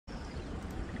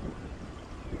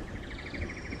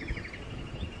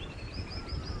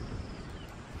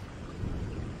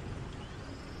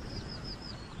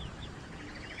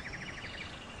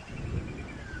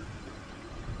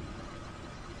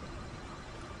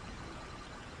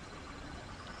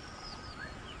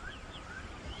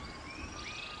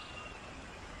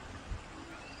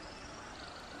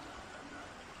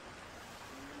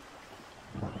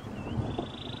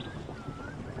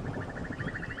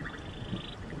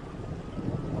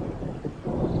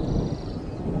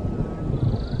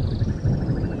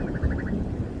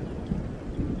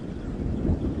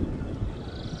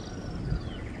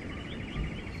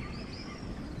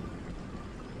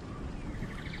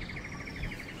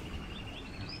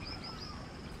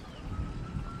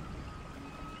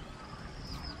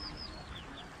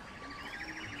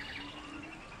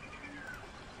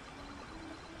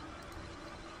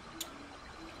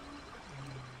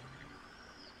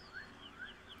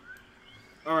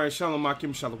Alright, Shalom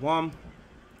Akim Shalom.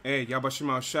 Hey,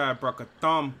 Yabashima Shai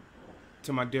Brakatham.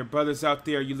 To my dear brothers out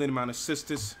there, you little amount of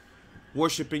sisters,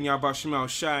 worshiping Yabashima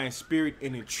Shai in spirit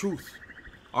and in truth.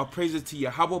 All praises to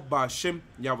Yahweh Ba'Shem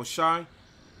Yahushai.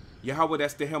 Yahweh,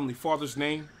 that's the Heavenly Father's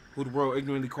name, who the world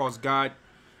ignorantly calls God.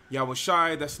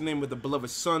 Yahushai, that's the name of the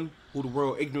beloved Son, who the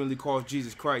world ignorantly calls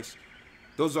Jesus Christ.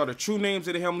 Those are the true names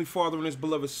of the Heavenly Father and His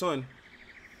beloved Son.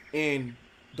 And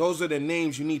those are the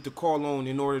names you need to call on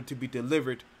in order to be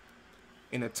delivered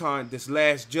in a time, this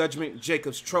last judgment,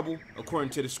 Jacob's trouble, according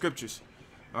to the scriptures.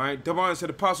 All right, Devon said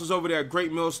the apostles over there at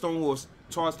Great Millstone who was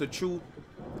taught us the truth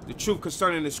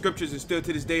concerning the scriptures, and still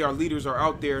to this day our leaders are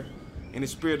out there in the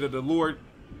spirit of the Lord.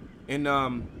 And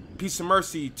peace and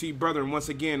mercy to you, brethren. Once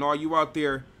again, all you out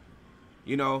there,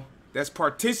 you know, that's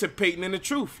participating in the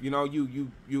truth. You know,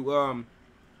 you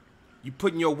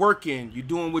putting your work in. You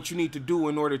doing what you need to do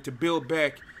in order to build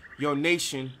back your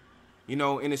nation, you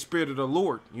know, in the spirit of the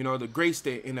Lord. You know, the grace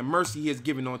that and the mercy He has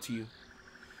given unto you.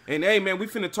 And hey, man, we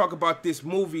finna talk about this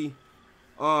movie,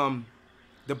 the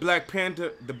Black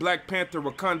Panther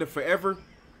Wakanda Forever.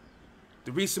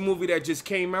 The recent movie that just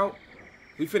came out.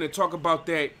 We finna talk about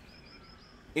that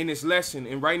in this lesson.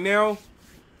 And right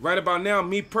about now,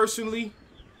 me personally,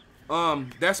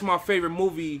 that's my favorite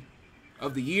movie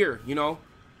of the year, you know.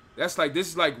 This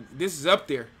is up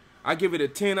there. I give it a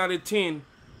 10 out of 10.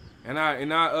 And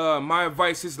my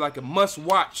advice is like a must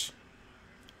watch.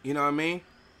 You know what I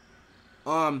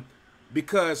mean?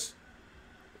 Because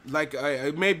like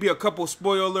it may be a couple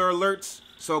spoiler alerts,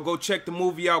 so go check the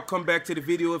movie out, come back to the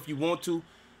video if you want to.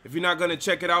 If you're not gonna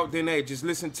check it out, then hey, just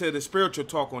listen to the spiritual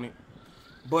talk on it.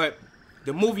 But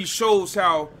the movie shows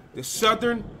how the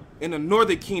southern and the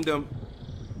northern kingdom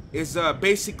is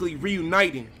basically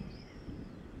reuniting.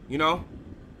 You know,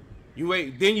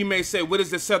 then you may say, what is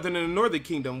the southern and the northern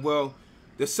kingdom? Well,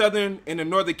 the southern and the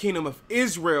northern kingdom of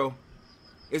Israel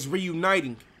is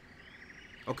reuniting.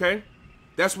 Okay,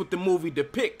 that's what the movie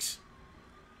depicts.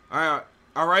 All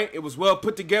right, it was well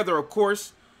put together, of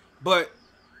course, but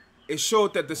it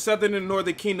showed that the southern and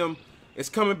northern kingdom is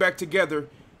coming back together,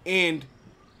 and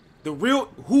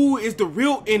who is the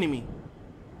real enemy?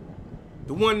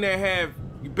 The one that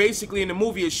basically in the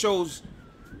movie it shows.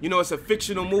 You know, it's a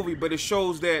fictional movie, but it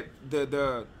shows that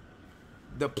the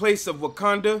place of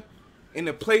Wakanda and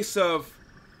the place of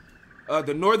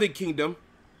the Northern Kingdom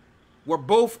were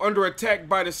both under attack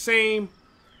by the same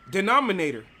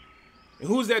denominator. And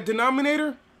who's that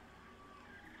denominator?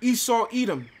 Esau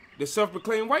Edom, the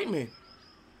self-proclaimed white man.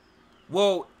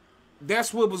 Well,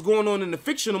 that's what was going on in the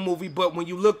fictional movie, but when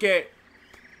you look at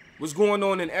what's going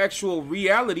on in actual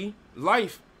reality,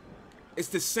 life, it's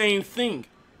the same thing.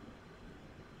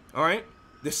 All right,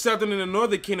 the southern and the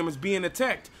northern kingdom is being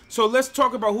attacked. So let's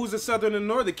talk about who's the southern and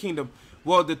northern kingdom.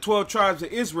 Well, the 12 tribes of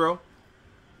Israel,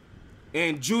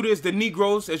 and Judah is the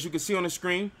Negroes, as you can see on the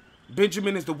screen.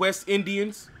 Benjamin is the West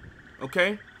Indians,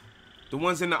 okay, the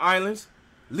ones in the islands.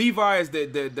 Levi is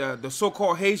the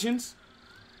so-called Haitians.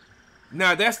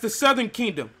 Now that's the southern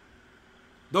kingdom.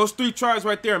 Those three tribes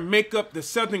right there make up the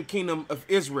southern kingdom of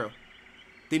Israel,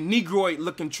 the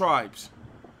Negroid-looking tribes,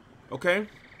 okay.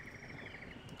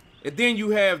 And then you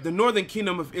have the northern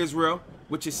kingdom of Israel,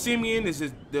 which is Simeon, is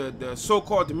the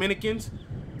so-called Dominicans.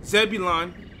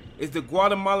 Zebulon is the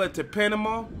Guatemala to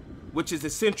Panama, which is the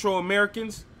Central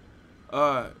Americans.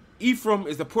 Ephraim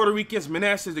is the Puerto Ricans.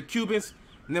 Manasseh is the Cubans.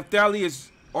 Naphtali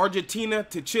is Argentina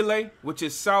to Chile, which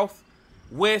is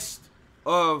southwest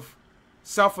of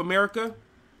South America.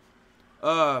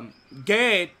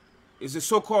 Gad is the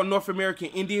so-called North American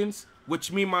Indians,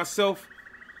 which me, myself,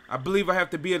 I believe I have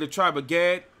to be of the tribe of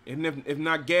Gad. And if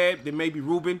not Gad, then maybe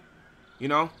Reuben, you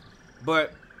know.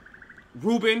 But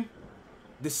Reuben,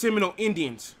 the Seminole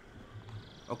Indians,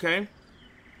 okay.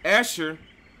 Asher,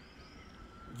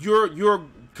 your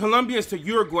Colombians to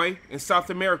Uruguay in South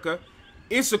America.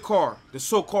 Issachar, the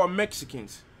so-called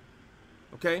Mexicans,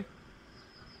 okay.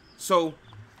 So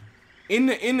in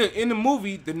the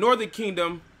movie, the Northern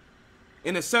Kingdom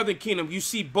and the Southern Kingdom, you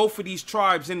see both of these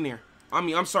tribes in there.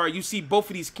 I'm sorry, you see both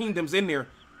of these kingdoms in there.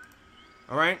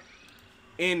 All right,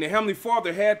 and the Heavenly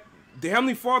Father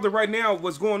right now,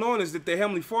 what's going on is that the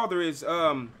Heavenly Father is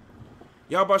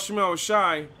Yahweh Shema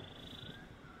Shai.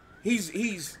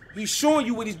 He's showing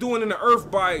you what He's doing in the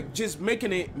earth by just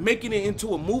making it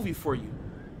into a movie for you.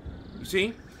 You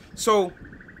see, so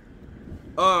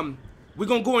we're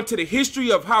gonna go into the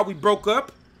history of how we broke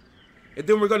up, and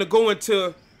then we're gonna go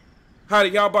into how the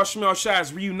Yahweh Shema Shai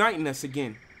is reuniting us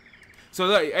again. So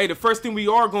hey, the first thing we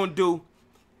are gonna do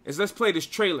is let's play this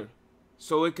trailer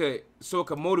so it could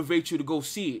motivate you to go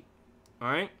see it. All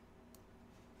right,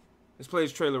 let's play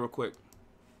this trailer real quick.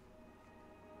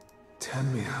 Tell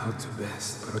me how to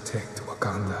best protect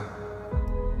Wakanda.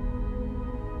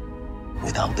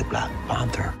 Without the Black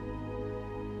Panther,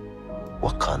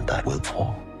 Wakanda will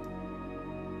fall.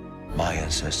 My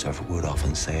ancestors would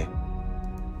often say,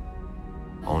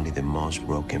 only the most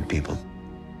broken people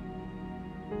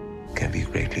can be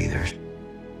great leaders.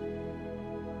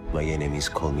 My enemies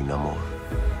call me Namor.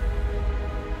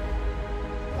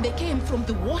 They came from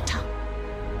the water.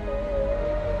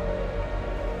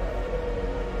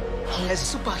 He has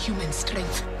superhuman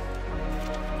strength.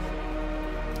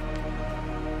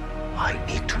 I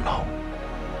need to know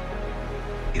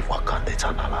if Wakanda is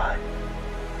an ally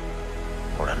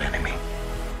or an enemy.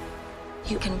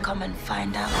 You can come and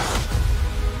find out.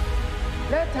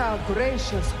 Let our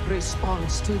gracious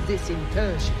response to this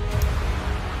incursion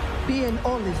be an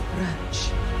olive branch.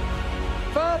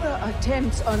 Further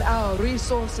attempts on our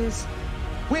resources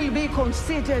will be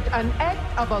considered an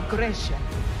act of aggression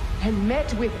and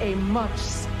met with a much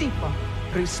steeper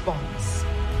response.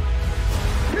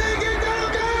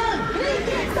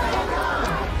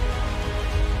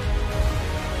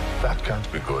 That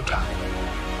can't be good.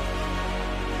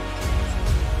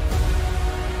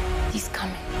 He's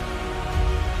coming.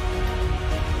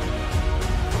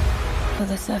 For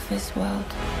the surface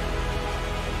world.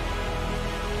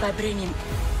 Vibranium.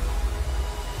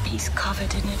 He's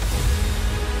covered in it.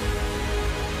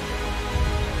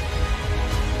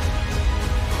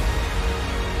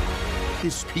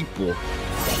 His people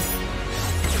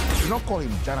do not call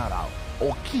him general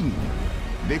or king.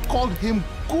 They called him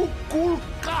Kukul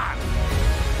Khan,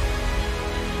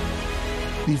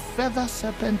 the feather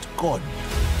serpent god.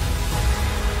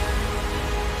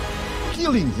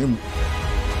 Killing him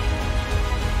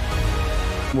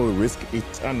will risk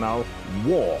eternal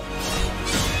war.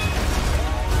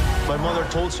 My mother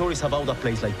told stories about a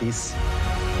place like this.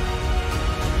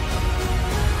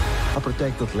 A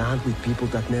protected land with people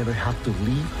that never have to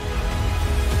leave.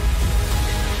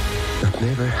 That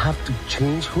never have to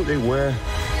change who they were.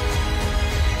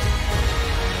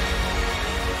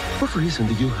 What reason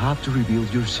do you have to reveal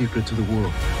your secret to the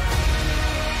world?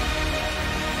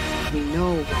 We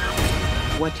know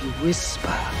what you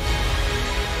whisper.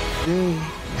 They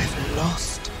have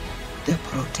lost their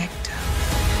protector.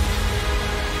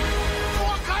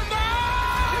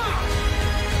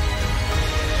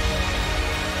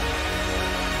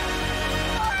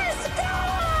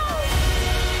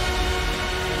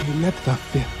 Let the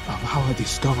fear of our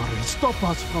discovery stop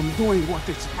us from doing what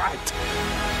is right.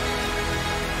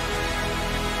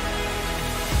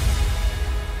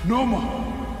 No more.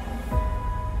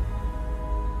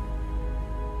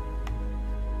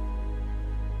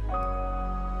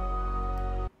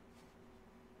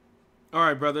 All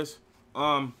right, brothers.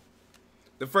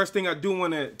 The first thing I do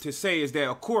want to say is that,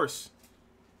 of course,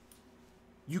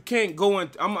 you can't go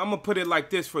in. I'm gonna put it like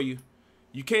this for you.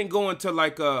 You can't go into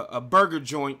like a burger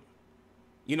joint,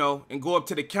 you know, and go up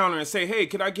to the counter and say, hey,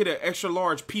 can I get an extra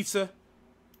large pizza?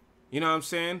 You know what I'm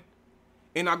saying?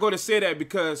 And I go to say that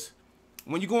because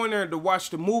when you go in there to watch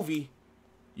the movie,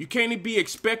 you can't be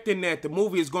expecting that the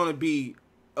movie is going to be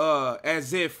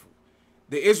as if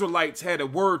the Israelites had a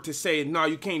word to say, no,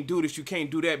 you can't do this, you can't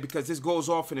do that, because this goes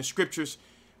off in the scriptures.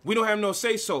 We don't have no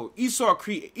say so.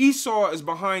 Esau is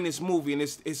behind this movie, and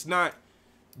it's not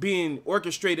being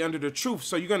orchestrated under the truth.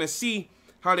 So you're going to see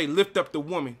how they lift up the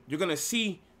woman. You're going to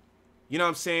see, you know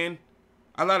what I'm saying,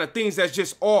 a lot of things that's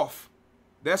just off.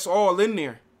 That's all in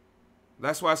there.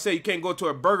 That's why I say you can't go to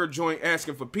a burger joint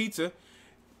asking for pizza.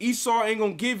 Esau ain't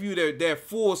going to give you that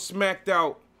full smacked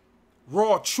out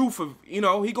raw truth of, you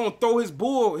know, he going to throw his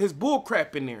bull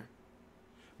crap in there.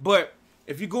 But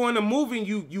if you go in the movie and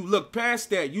you look past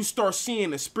that, you start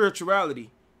seeing the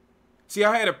spirituality. See,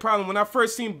 I had a problem when I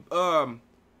first seen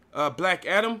Black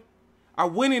Adam. I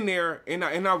went in there and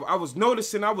I was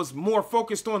noticing I was more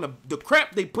focused on the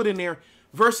crap they put in there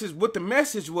versus what the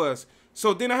message was.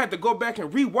 So then I had to go back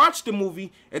and rewatch the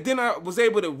movie, and then I was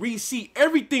able to re-see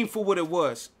everything for what it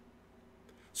was.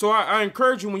 So I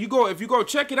encourage you, when you go, if you go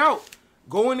check it out,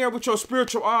 go in there with your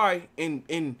spiritual eye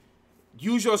and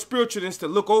use your spiritualness to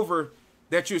look over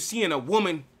that you're seeing a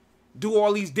woman do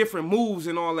all these different moves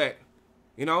and all that.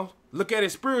 You know, look at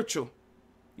it spiritual.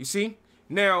 You see?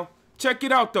 Now, check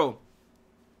it out though.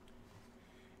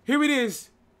 Here it is.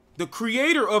 The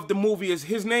creator of the movie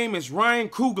his name is Ryan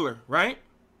Coogler, right?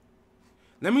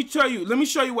 Let me show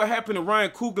you what happened to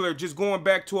Ryan Coogler just going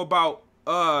back to about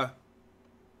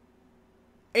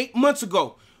 8 months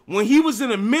ago, when he was in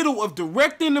the middle of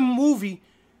directing the movie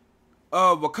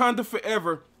Wakanda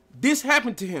Forever. This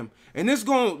happened to him, and this is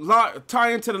going to tie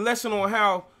into the lesson on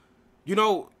how, You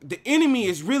know, the enemy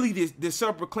is really this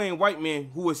self-proclaimed white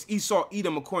man who is Esau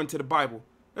Edom according to the Bible.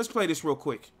 Let's play this real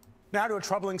quick. Now to a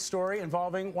troubling story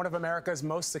involving one of America's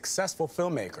most successful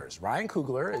filmmakers. Ryan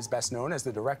Coogler is best known as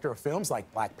the director of films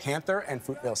like Black Panther and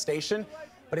Fruitvale Station.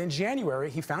 But in January,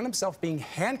 he found himself being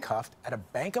handcuffed at a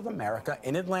Bank of America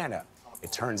in Atlanta.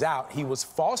 It turns out he was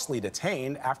falsely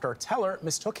detained after a teller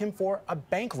mistook him for a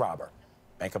bank robber.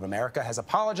 Bank of America has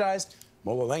apologized.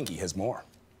 Mola Lenghi has more.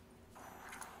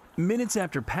 Minutes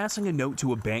after passing a note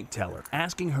to a bank teller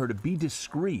asking her to be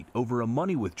discreet over a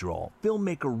money withdrawal,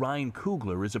 filmmaker Ryan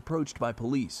Coogler is approached by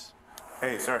police.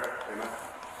 Hey, sir. Hey, man.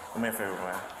 Do me a favor,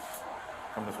 man.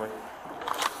 Come this way.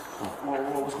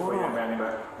 Whoa, what's going on,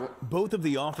 man? Both of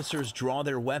the officers draw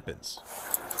their weapons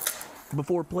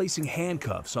before placing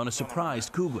handcuffs on a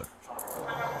surprised Coogler.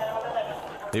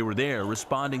 They were there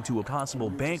responding to a possible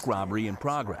bank robbery in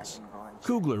progress.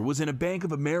 Coogler was in a Bank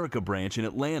of America branch in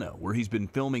Atlanta where he's been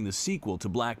filming the sequel to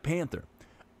Black Panther.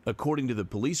 According to the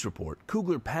police report,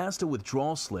 Coogler passed a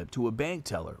withdrawal slip to a bank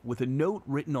teller with a note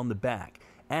written on the back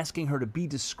asking her to be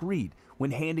discreet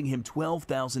when handing him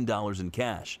 $12,000 in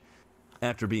cash.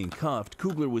 After being cuffed,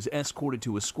 Coogler was escorted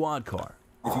to a squad car.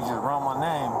 If you just run my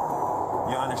name,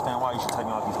 you'll understand why you should take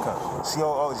me off these cuffs.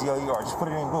 C-O-O-G-O-E-R, just put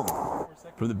it in Google.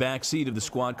 From the back seat of the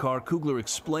squad car, Coogler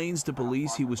explains to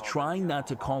police he was trying not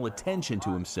to call attention to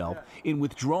himself in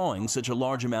withdrawing such a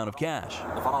large amount of cash.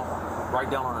 If I don't write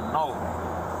down on a note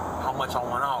how much I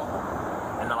want out,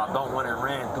 and then I don't want it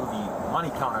ran through the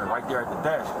money counter right there at the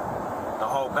desk, the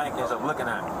whole bank ends up looking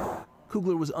at me.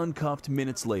 Coogler was uncuffed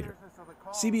minutes later.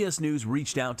 CBS News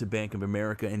reached out to Bank of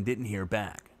America and didn't hear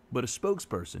back, but a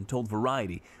spokesperson told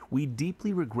Variety, "We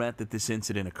deeply regret that this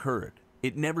incident occurred.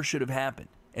 It never should have happened,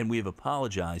 and we have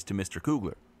apologized to Mr.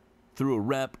 Coogler." Through a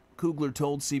rep, Coogler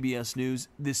told CBS News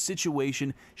this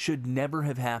situation should never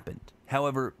have happened.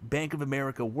 However, Bank of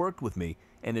America worked with me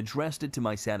and addressed it to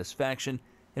my satisfaction,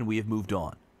 and we have moved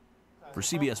on. For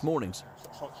CBS Mornings,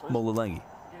 Mola Lenghi.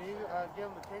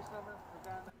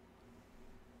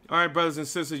 All right, brothers and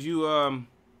sisters,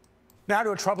 Now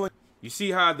to a troubling... You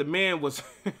see how the man was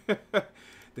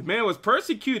the man was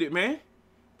persecuted, man.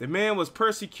 The man was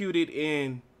persecuted,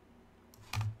 and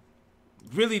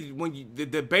really when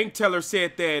the bank teller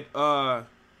said that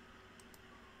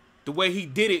the way he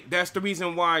did it, that's the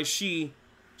reason why she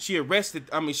arrested,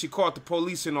 she called the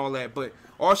police and all that, but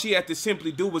all she had to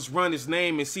simply do was run his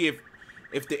name and see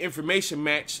if the information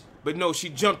matched. But no, she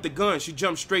jumped the gun. She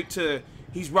jumped straight to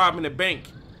he's robbing a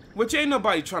bank. Which ain't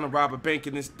nobody trying to rob a bank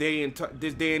in this day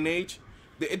and age.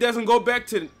 It doesn't go back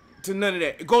to none of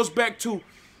that. It goes back to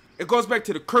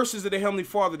the curses of the Heavenly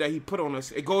Father that He put on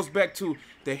us. It goes back to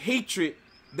the hatred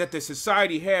that the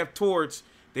society have towards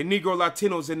the Negro,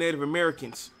 Latinos, and Native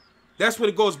Americans. That's what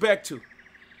it goes back to.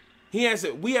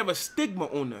 We have a stigma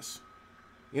on us.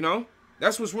 You know?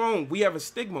 That's what's wrong. We have a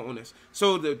stigma on us.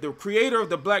 So the creator of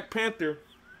the Black Panther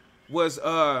was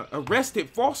arrested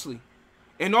falsely.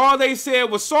 And all they said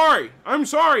was sorry. I'm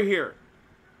sorry here.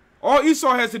 All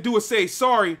Esau has to do is say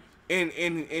sorry, and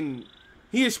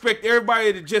he expect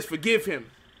everybody to just forgive him.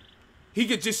 He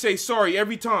could just say sorry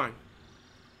every time.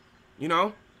 You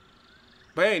know?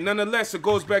 But hey, nonetheless, it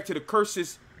goes back to the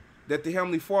curses that the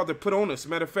Heavenly Father put on us.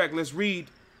 Matter of fact, let's read.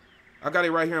 I got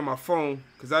it right here on my phone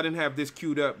because I didn't have this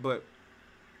queued up, but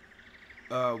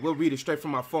we'll read it straight from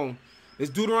my phone.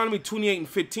 It's Deuteronomy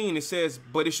 28:15. It says,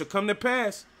 "But it shall come to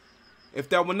pass, if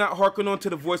thou wilt not hearken unto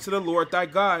the voice of the Lord thy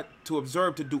God, to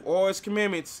observe to do all his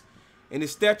commandments and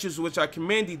his statutes which I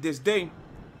command thee this day,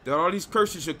 that all these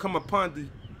curses shall come upon thee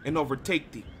and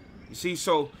overtake thee." You see,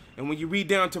 so, and when you read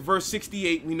down to verse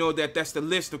 68, we know that that's the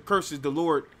list of curses the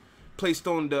Lord placed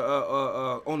on the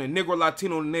Negro,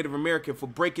 Latino, and Native American for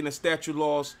breaking the statute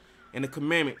laws and the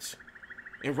commandments.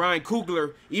 And Ryan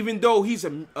Coogler, even though he's a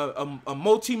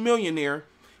multi-millionaire,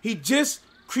 he just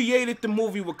created the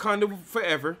movie Wakanda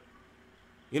Forever.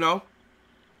 You know,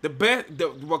 the Black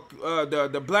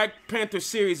Panther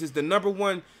series is the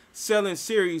 #1 selling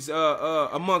series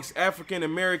amongst African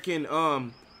American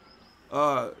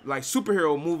like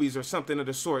superhero movies or something of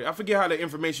the sort. I forget how the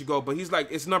information go, but he's like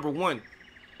it's #1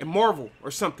 in Marvel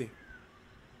or something.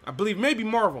 I believe maybe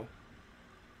Marvel.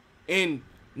 And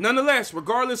nonetheless,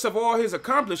 regardless of all his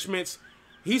accomplishments,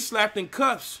 he's slapped in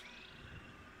cuffs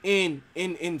and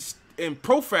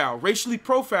profiled, racially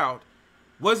profiled.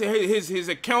 Wasn't his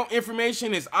account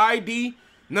information, his ID,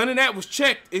 none of that was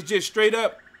checked. It's just straight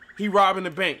up, he robbing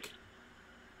the bank.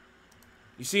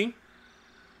 You see?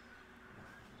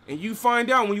 And you find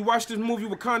out, when you watch this movie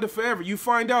Wakanda Forever, you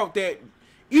find out that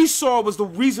Esau was the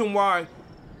reason why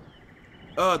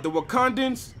the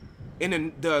Wakandans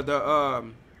and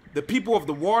the people of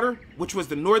the water, which was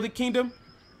the northern kingdom,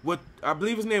 what I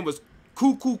believe his name was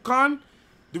Kukulkan.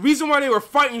 The reason why they were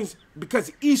fighting is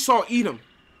because Esau Edom.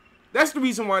 That's the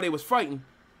reason why they was fighting.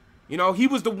 You know, he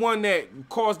was the one that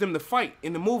caused them to fight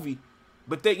in the movie.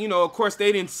 But they, you know, of course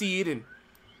they didn't see it, and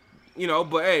you know,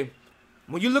 but hey,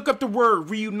 when you look up the word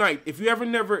reunite, if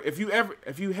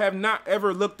you have not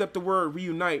ever looked up the word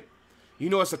reunite, you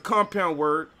know it's a compound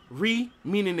word, re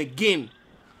meaning again.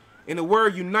 And the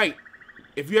word unite,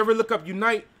 if you ever look up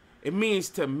unite, it means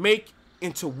to make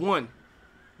into one.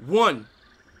 One.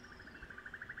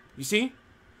 You see?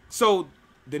 So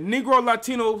the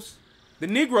Latinos, the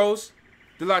Negroes,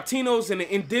 the Latinos, and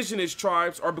the indigenous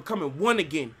tribes are becoming one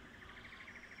again.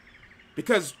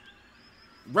 Because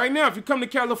right now, if you come to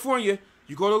California,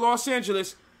 you go to Los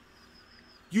Angeles,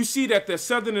 you see that the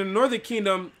Southern and Northern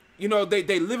Kingdom, you know,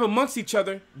 they live amongst each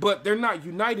other, but they're not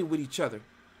united with each other.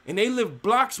 And they live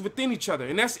blocks within each other.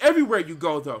 And that's everywhere you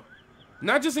go, though.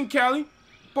 Not just in Cali,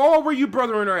 but all where you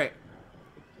brethren are at.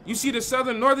 You see the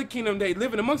Southern Northern Kingdom, they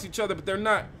living amongst each other, but they're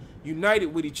not united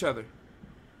with each other.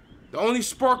 The only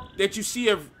spark that you see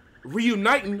of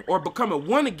reuniting or becoming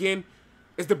one again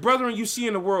is the brethren you see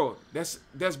in the world. That's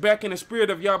back in the spirit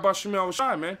of Yahweh Shemel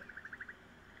Shai, man.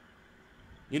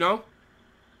 You know?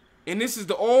 And this is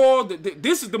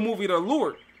this is the movie of the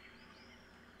Lord.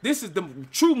 This is the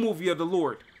true movie of the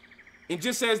Lord. And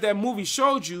just as that movie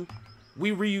showed you,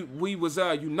 we was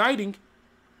uniting.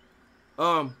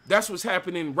 That's what's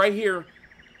happening right here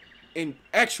in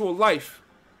actual life.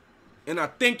 And I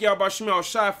thank y'all about Shemel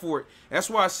Shai for it. That's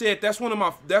why I said that's one of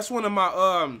my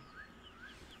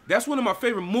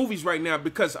favorite movies right now,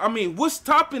 because I mean, what's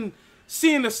topping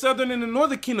seeing the Southern and the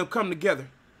Northern Kingdom come together?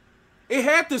 It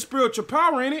had the spiritual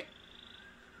power in it.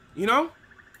 You know?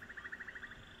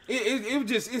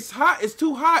 It's hot. It's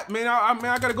too hot, man.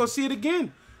 I gotta go see it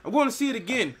again. I'm going to see it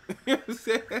again. You know what I'm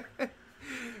saying?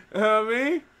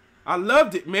 Man, I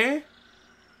loved it, man.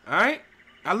 All right?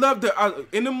 I loved it.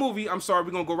 In the movie, I'm sorry,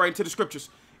 we're going to go right into the scriptures.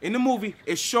 In the movie,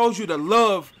 it shows you the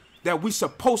love that we're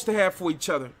supposed to have for each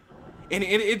other. And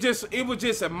it was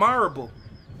just admirable.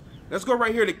 Let's go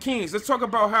right here to Kings. Let's talk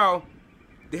about how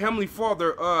the Heavenly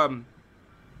Father,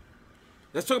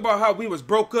 let's talk about how we was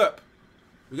broke up.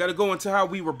 We got to go into how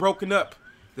we were broken up.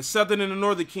 The Southern and the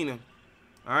Northern Kingdom.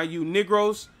 All right, you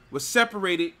Negroes were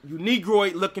separated. You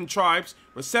Negroid-looking tribes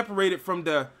were separated from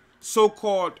the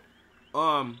so-called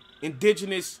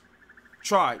indigenous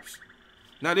tribes.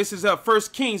 Now, this is 1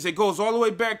 Kings. It goes all the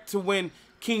way back to when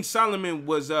King Solomon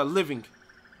was living.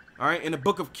 All right, in the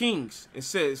book of Kings, it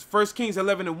says, 1 Kings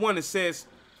 11:1, it says,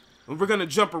 and we're going to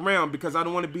jump around because I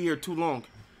don't want to be here too long.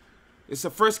 It's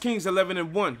 1 Kings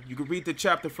 11:1. You can read the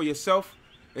chapter for yourself.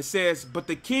 It says, but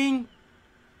King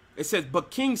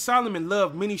Solomon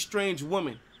loved many strange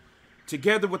women,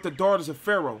 together with the daughters of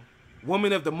Pharaoh,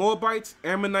 women of the Moabites,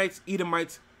 Ammonites,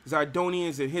 Edomites,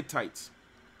 Zidonians, and Hittites.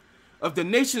 Of the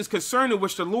nations concerning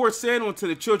which the Lord said unto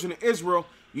the children of Israel,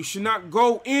 you should not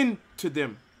go in to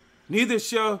them, neither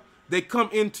shall they come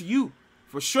into you,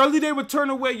 for surely they would turn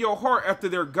away your heart after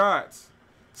their gods.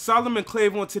 Solomon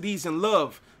clave unto these in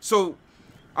love. So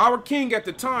our king at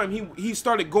the time, he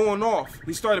started going off.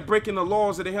 He started breaking the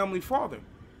laws of the Heavenly Father.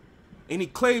 And he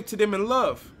clave to them in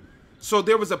love. So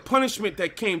there was a punishment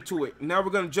that came to it. Now we're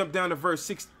going to jump down to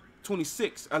verse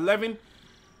 11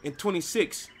 and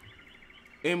 26.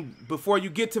 And before you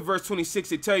get to verse 26,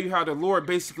 they tell you how the Lord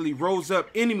basically rose up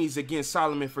enemies against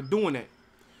Solomon for doing that.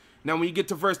 Now when you get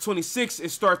to verse 26,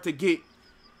 it starts to get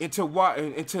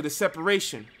into the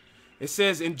separation. It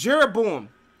says, and Jeroboam,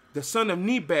 the son of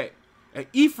Nebat, an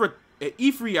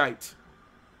Ephraite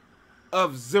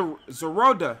of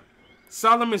Zerodah,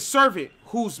 Solomon's servant,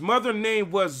 whose mother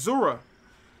name was Zurah,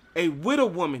 a widow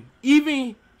woman,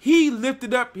 even he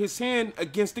lifted up his hand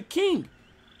against the king.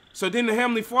 So then the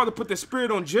Heavenly Father put the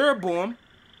spirit on Jeroboam,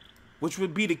 which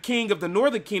would be the king of the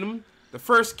Northern Kingdom, the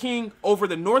first king over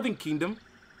the Northern Kingdom.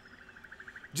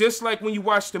 Just like when you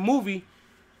watch the movie,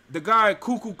 the guy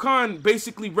Kukulkan Khan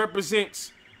basically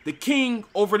represents the king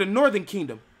over the Northern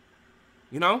Kingdom.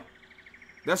 You know?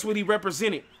 That's what he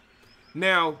represented.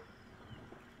 Now,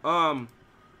 the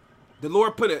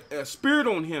Lord put a spirit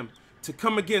on him to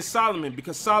come against Solomon,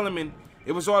 because Solomon,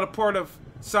 it was all a part of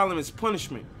Solomon's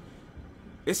punishment.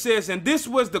 It says, and this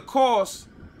was the cause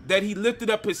that he lifted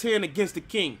up his hand against the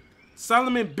king.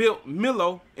 Solomon built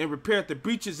Millo and repaired the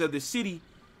breaches of the city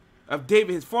of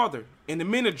David his father. And the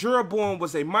men of Jeroboam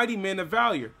was a mighty man of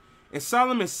valor. And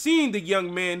Solomon, seeing the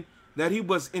young man that he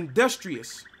was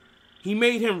industrious, he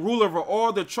made him ruler over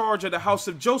all the charge of the house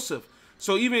of Joseph.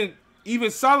 So even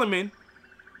Solomon,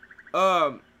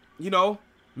 you know,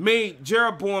 made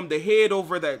Jeroboam the head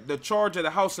over the charge of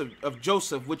the house of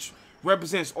Joseph, which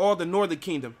represents all the northern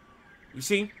kingdom. You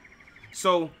see?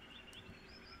 So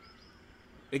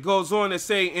it goes on to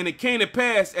say, and it came to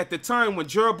pass at the time when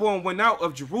Jeroboam went out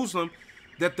of Jerusalem,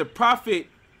 that the prophet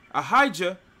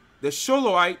Ahijah, the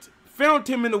Shulamite, found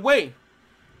him in the way,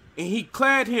 and he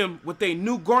clad him with a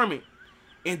new garment,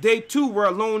 and they too were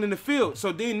alone in the field.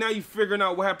 So then now you're figuring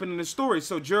out what happened in the story.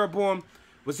 So Jeroboam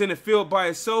was in the field by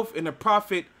himself, and the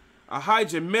prophet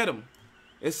Ahijah met him.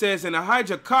 It says, and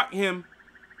Ahijah caught the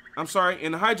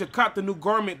new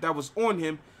garment that was on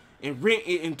him and rent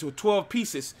it into 12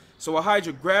 pieces. So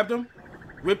Ahijah grabbed him,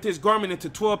 ripped his garment into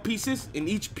 12 pieces, and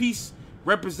each piece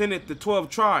represented the 12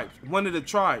 tribes, one of the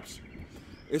tribes.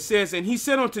 It says, and he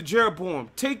said unto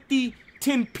Jeroboam, take thee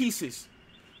 10 pieces,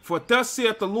 for thus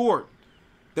saith the Lord,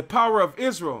 the power of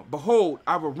Israel, behold,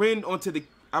 I will rend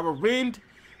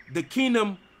the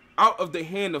kingdom out of the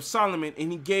hand of Solomon,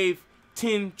 and he gave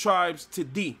 10 tribes to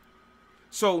thee.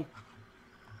 So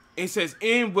it says,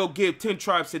 and will give 10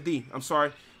 tribes to thee. I'm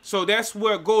sorry. So that's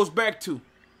where it goes back to.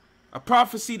 A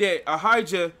prophecy that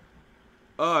Ahijah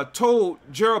told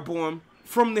Jeroboam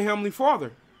from the Heavenly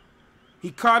Father.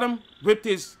 He caught him, ripped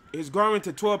his garment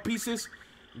into 12 pieces,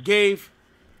 gave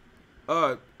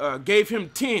him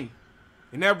 10.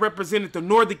 And that represented the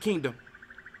northern kingdom.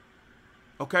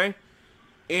 Okay?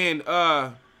 And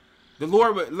the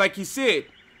Lord, like he said,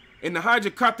 and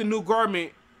Ahijah caught the new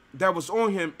garment that was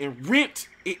on him and rent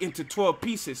it into 12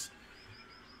 pieces.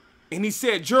 And he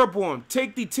said, Jeroboam,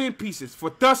 take thee 10 pieces,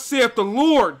 for thus saith the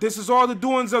Lord, this is all the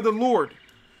doings of the Lord,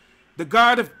 the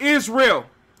God of Israel.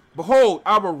 Behold,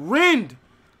 I will rend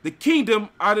the kingdom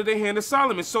out of the hand of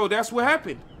Solomon. So that's what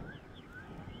happened.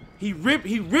 He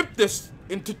ripped this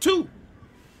into two.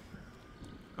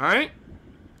 All right?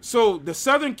 So the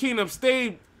southern kingdom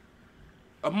stayed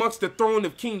amongst the throne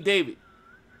of King David.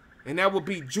 And that would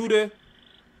be Judah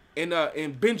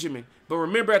and Benjamin. But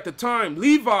remember, at the time,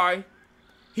 Levi,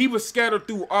 he was scattered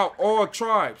throughout all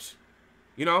tribes,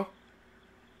 you know.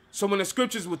 So when the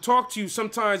scriptures would talk to you,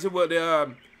 sometimes it would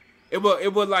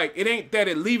like, it ain't that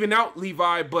it leaving out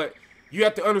Levi, but you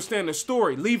have to understand the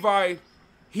story. Levi,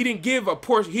 he didn't give a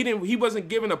portion. He wasn't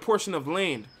given a portion of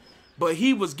land, but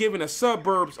he was given a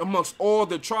suburbs amongst all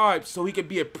the tribes, so he could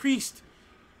be a priest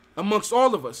amongst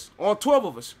all of us, all 12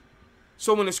 of us.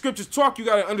 So when the scriptures talk, you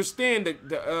got to understand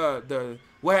the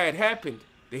what had happened,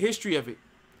 the history of it.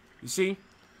 You see.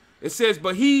 It says,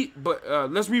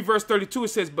 let's read verse 32. It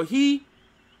says, but he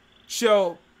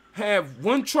shall have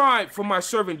one tribe for my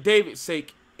servant David's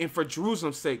sake, and for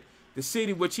Jerusalem's sake, the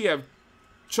city which he have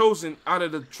chosen out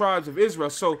of the tribes of Israel.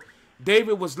 So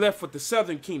David was left with the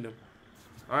southern kingdom.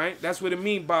 All right, that's what it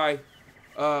means by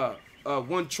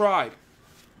one tribe.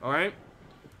 All right,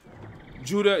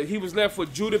 Judah. He was left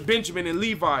with Judah, Benjamin, and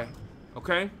Levi.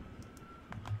 Okay,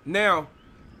 now.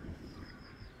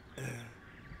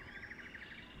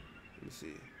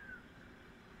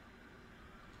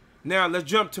 Now let's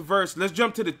jump to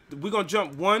we're gonna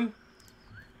jump one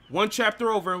chapter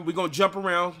over, and we're gonna jump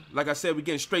around. Like I said, we're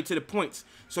getting straight to the points.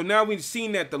 So now we've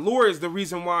seen that the Lord is the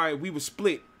reason why we were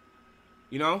split,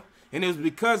 you know, and it was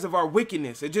because of our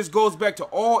wickedness. It just goes back to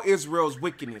all Israel's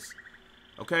wickedness.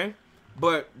 Okay,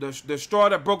 but the straw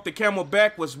that broke the camel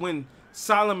back was when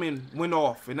Solomon went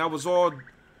off, and that was all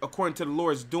according to the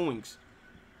Lord's doings.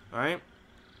 All right,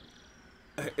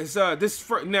 it's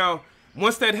now.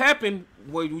 Once that happened,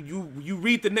 well, you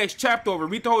read the next chapter over.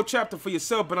 Read the whole chapter for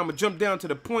yourself, but I'm going to jump down to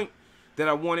the point that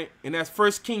I wanted, and that's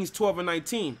 1 Kings 12 and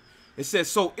 19. It says,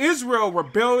 so Israel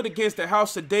rebelled against the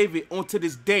house of David unto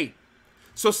this day.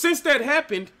 So since that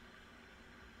happened,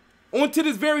 unto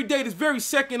this very day, this very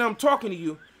second I'm talking to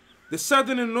you, the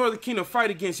southern and northern kingdom fight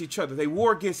against each other. They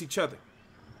war against each other.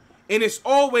 And it's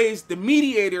always the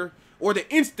mediator or the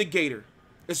instigator.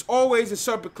 It's always a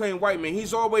self-proclaimed white man.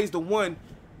 He's always the one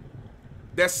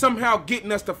that's somehow getting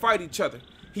us to fight each other.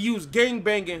 He used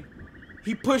gangbanging.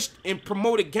 He pushed and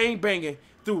promoted gangbanging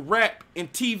through rap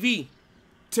and TV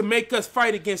to make us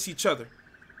fight against each other.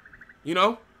 You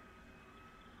know?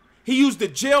 He used the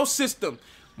jail system.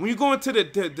 When you go into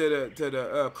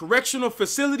the correctional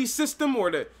facility system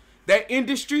or that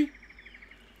industry,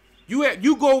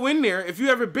 you go in there. If you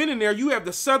ever been in there, you have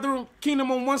the southern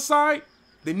kingdom on one side,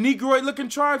 the Negroid looking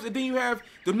tribes, and then you have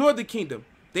the northern kingdom,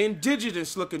 the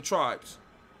indigenous looking tribes,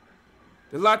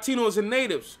 the Latinos and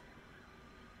natives,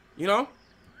 you know,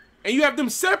 and you have them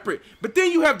separate. But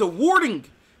then you have the warding.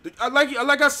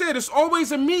 Like I said, it's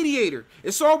always a mediator.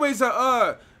 It's always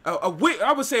I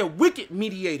would say a wicked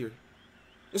mediator.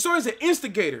 It's always an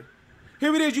instigator.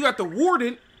 Here it is. You got the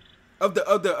warden of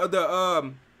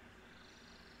the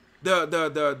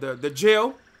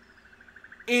jail,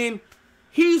 And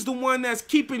he's the one that's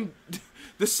keeping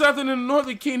the southern and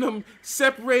northern kingdom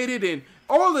separated and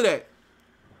all of that.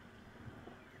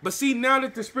 But see, now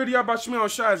that the spirit of Yahweh Shemel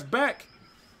Shai is back,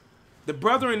 the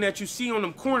brethren that you see on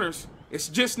them corners, it's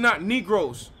just not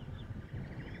Negroes.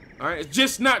 All right, it's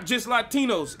just not just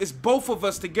Latinos. It's both of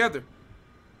us together.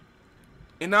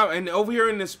 And now, and over here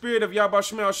in the spirit of Yahweh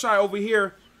Shemel Shai, over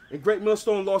here in Great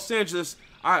Millstone, Los Angeles,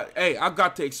 I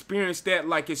got to experience that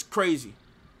like it's crazy.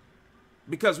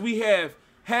 Because we have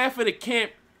half of the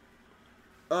camp,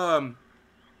 half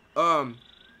of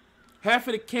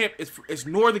the camp is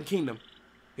Northern Kingdom.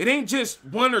 It ain't just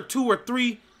 1 or 2 or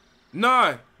 3.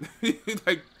 Nah,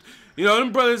 like, you know,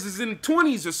 them brothers is in the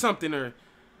 20s or something, or,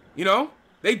 you know,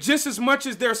 they just as much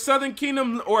as their Southern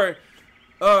Kingdom or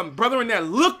brethren that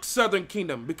look Southern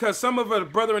Kingdom, because some of the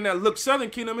brethren that look Southern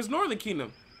Kingdom is Northern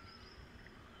Kingdom.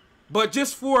 But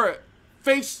just for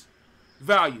face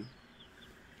value,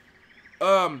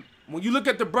 when you look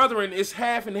at the brethren, it's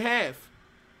half and half.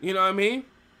 You know what I mean?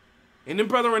 And them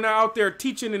brethren are out there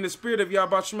teaching in the spirit of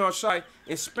Yahweh Shemel Shai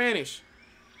in Spanish.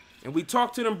 And we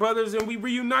talk to them brothers and we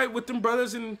reunite with them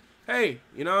brothers, and hey,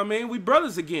 you know what I mean? We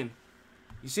brothers again.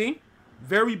 You see?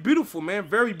 Very beautiful, man.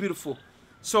 Very beautiful.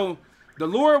 So the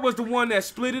Lord was the one that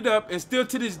split it up, and still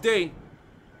to this day,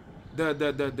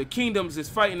 the kingdoms is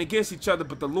fighting against each other,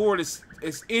 but the Lord is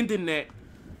ending that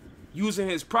using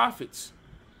his prophets.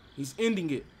 He's ending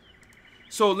it.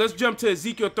 So let's jump to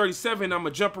Ezekiel 37. I'm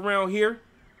going to jump around here.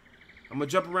 I'm going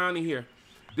to jump around in here.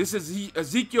 This is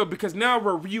Ezekiel, because now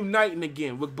we're reuniting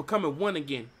again. We're becoming one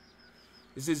again.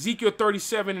 It's Ezekiel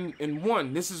 37 and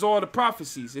 1. This is all the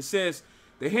prophecies. It says,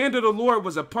 the hand of the Lord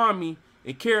was upon me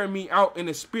and carried me out in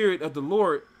the spirit of the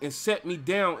Lord and set me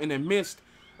down in the midst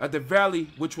of the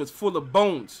valley which was full of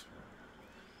bones.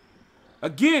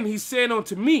 Again, he said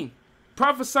unto me,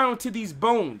 prophesy unto these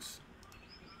bones.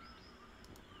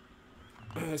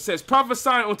 It says, prophesy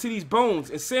unto these bones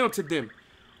and say unto them,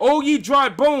 O ye dry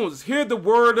bones, hear the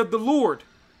word of the Lord.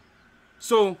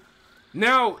 So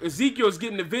now Ezekiel is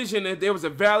getting the vision that there was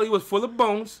a valley was full of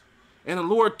bones, and the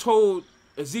Lord told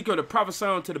Ezekiel to prophesy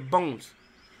unto the bones.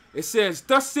 It says,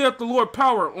 thus saith the Lord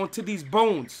power unto these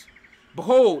bones.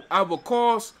 Behold, I will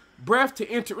cause breath to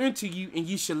enter into you, and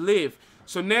ye shall live.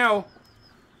 So now,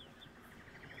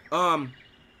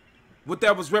 what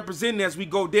that was representing as we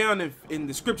go down, and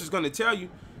the scripture is going to tell you,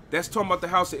 that's talking about the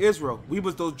house of Israel. We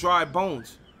was those dry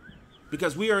bones.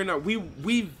 Because we are in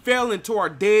we fell into our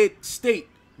dead state.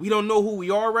 We don't know who we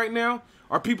are right now.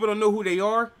 Our people don't know who they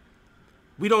are.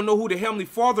 We don't know who the Heavenly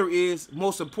Father is,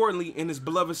 most importantly, and his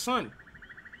beloved Son.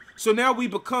 So now we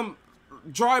become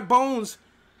dry bones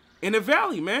in the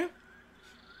valley, man.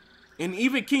 And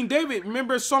even King David,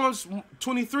 remember Psalms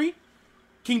 23?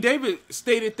 King David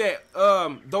stated that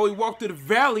though he walked through the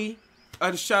valley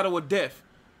of the shadow of death,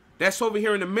 that's over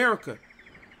here in America.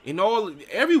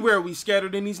 Everywhere we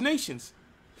scattered in these nations.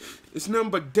 It's nothing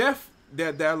but death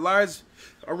that lies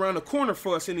around the corner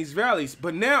for us in these valleys.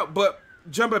 But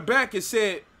jumping back, it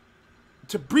said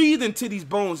to breathe into these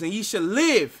bones and ye shall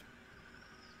live.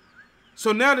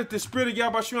 So now that the spirit of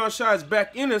Yahweh Shemel Shai is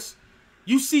back in us,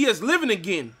 you see us living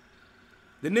again.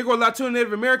 The Negro, Latino,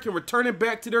 Native American returning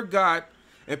back to their God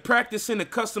and practicing the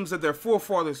customs of their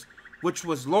forefathers, which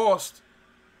was lost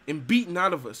and beaten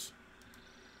out of us.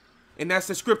 And that's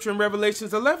the scripture in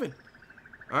Revelations 11.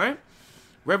 All right?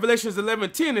 Revelations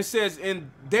 11:10, it says, and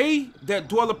they that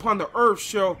dwell upon the earth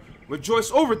shall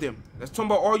rejoice over them. That's talking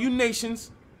about all you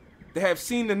nations that have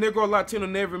seen the Negro, Latino,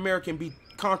 Native American be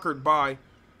conquered by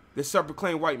the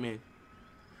self-proclaimed white man.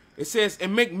 It says,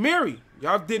 and make merry.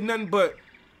 Y'all did nothing but,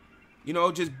 you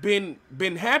know, just been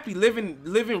happy,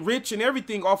 living rich and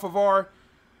everything off of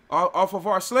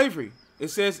our slavery. It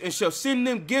says, and shall send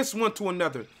them gifts one to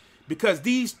another, because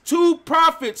these two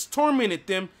prophets tormented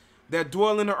them that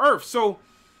dwell in the earth. So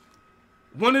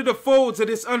one of the folds of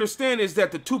this understanding is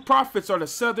that the two prophets are the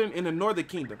southern and the northern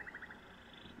kingdom.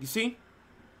 You see?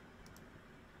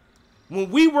 When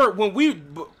we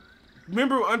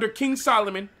remember under King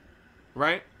Solomon,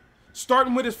 right?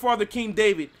 Starting with his father King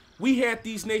David, we had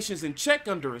these nations in check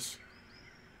under us.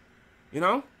 You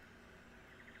know?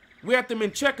 We had them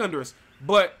in check under us.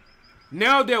 But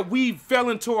now that we fell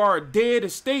into our dead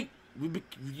estate,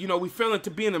 we fell into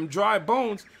being them dry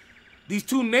bones, these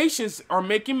two nations are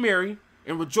making merry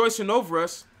and rejoicing over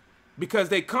us because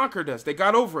they conquered us. They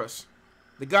got over us.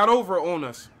 They got over on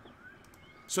us.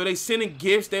 So they sending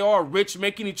gifts. They all rich,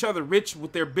 making each other rich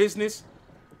with their business.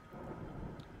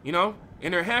 You know?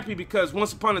 And they're happy because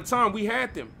once upon a time we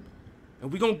had them.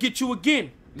 And we're going to get you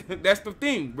again. That's the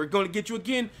thing. We're going to get you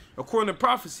again according to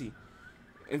prophecy.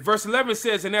 And verse 11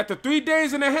 says, and after 3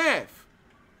 days and a half,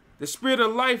 the spirit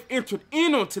of life entered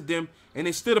in unto them, and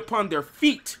they stood upon their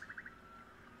feet.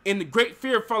 And the great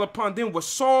fear fell upon them which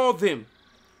saw them.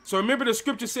 So remember the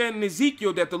scripture said in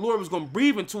Ezekiel that the Lord was going to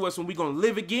breathe into us and we're going to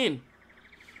live again.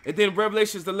 And then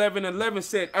Revelations 11:11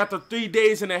 said, after 3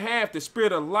 days and a half, the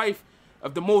spirit of life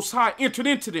of the Most High entered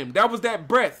into them. That was that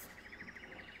breath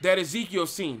that Ezekiel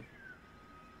seen.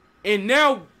 And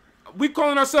now we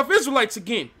calling ourselves Israelites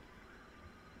again.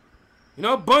 You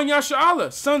know, Bun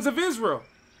Yasha'Allah, sons of Israel.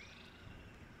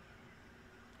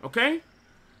 Okay?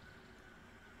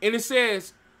 And it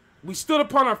says, we stood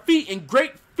upon our feet and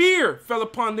great fear fell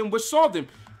upon them which saw them.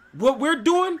 What we're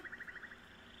doing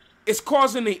is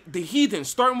causing the heathen,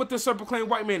 starting with the self-proclaimed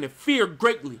white man, to fear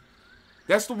greatly.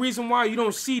 That's the reason why you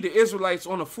don't see the Israelites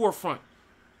on the forefront.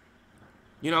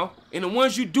 You know? And the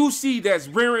ones you do see that's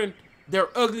rearing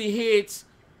their ugly heads,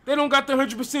 they don't got the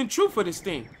 100% truth for this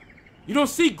thing. You don't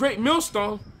see Great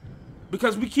Millstone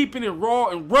because we keeping it raw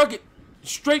and rugged,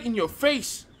 straight in your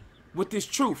face with this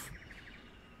truth.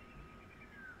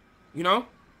 You know?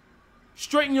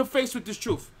 Straight in your face with this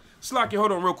truth. Slakia,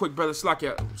 hold on real quick, brother.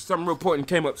 Slakia, something real important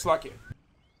came up. Slakia.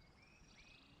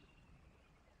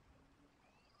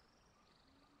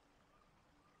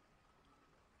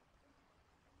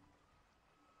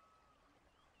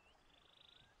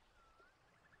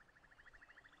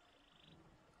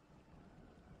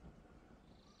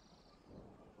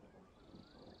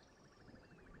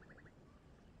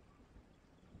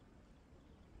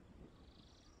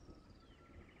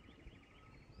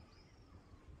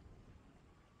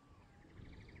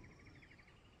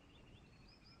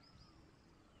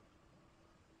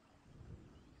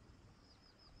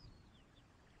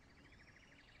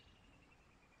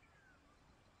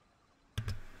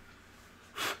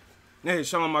 Hey,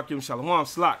 Shalom Akim Shalom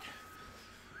Slack.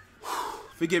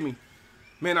 Forgive me.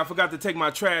 Man, I forgot to take my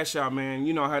trash out, man.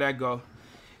 You know how that go.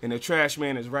 And the trash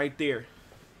man is right there.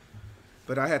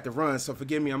 But I had to run, so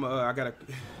forgive me. I gotta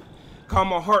calm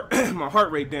my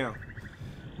heart rate down.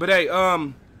 But hey,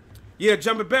 yeah,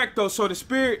 jumping back though. So the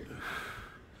spirit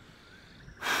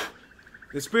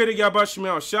of Yahweh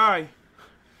Shemel Shai.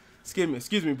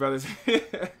 Excuse me, brothers.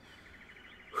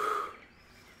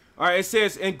 All right, it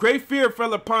says, and great fear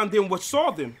fell upon them which saw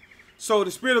them. So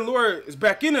the Spirit of the Lord is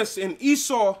back in us, and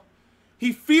Esau,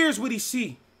 he fears what he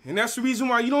see. And that's the reason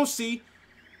why you don't see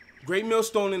Great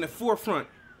Millstone in the forefront.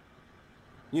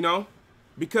 You know,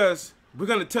 because we're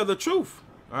going to tell the truth,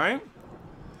 all right?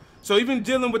 So even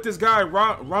dealing with this guy,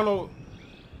 Ronald,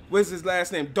 what's his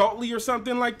last name? Daltley or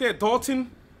something like that? Dalton?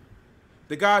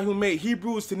 The guy who made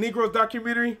Hebrews to Negroes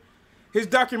documentary. His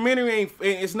documentary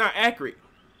it's not accurate,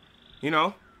 you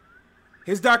know?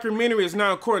 His documentary is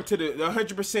not according to the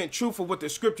 100% truth of what the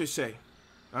scriptures say.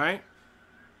 All right?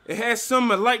 It has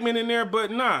some enlightenment in there,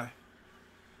 but nah.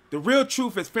 The real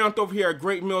truth is found over here at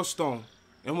Great Millstone.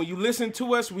 And when you listen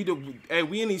to us, we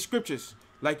in these scriptures,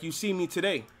 like you see me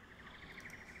today,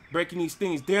 breaking these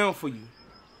things down for you.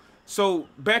 So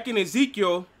back in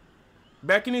Ezekiel,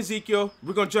 we're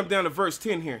going to jump down to verse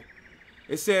 10 here.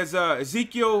 It says,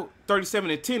 Ezekiel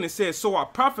 37:10, it says, so I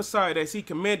prophesied as he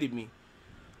commanded me.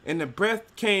 And the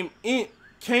breath came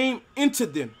into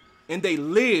them, and they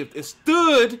lived and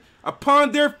stood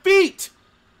upon their feet.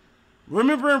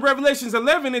 Remember in Revelations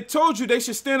 11, it told you they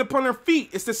should stand upon their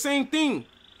feet. It's the same thing.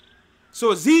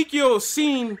 So Ezekiel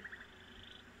seen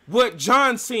what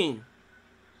John seen.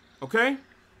 Okay?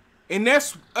 And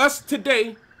that's us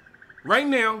today, right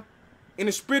now, in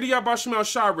the spirit of Yahweh Shemel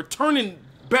Shai, returning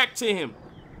back to him,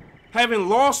 having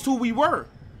lost who we were.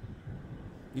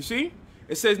 You see?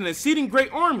 It says, an exceeding great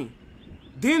army.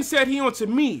 Then said he unto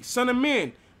me, son of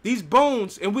man, these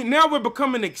bones, and we're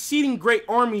becoming an exceeding great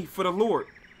army for the Lord.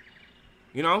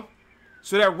 You know?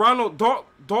 So that Ronald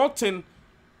Dalton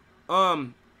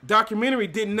documentary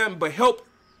did nothing but help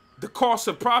the cause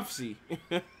of prophecy.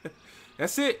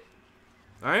 That's it.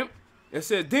 All right? It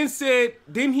says,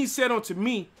 then he said unto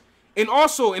me, and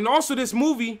also this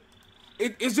movie,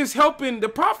 it's just helping the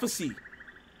prophecy.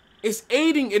 It's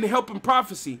aiding and helping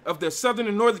prophecy of the southern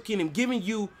and northern kingdom, giving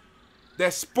you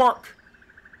that spark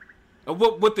of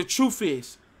what the truth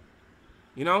is,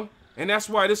 you know. And that's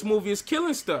why this movie is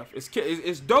killing stuff.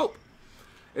 It's dope.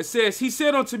 It says, he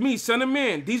said unto me, son of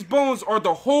man, these bones are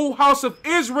the whole house of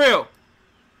Israel.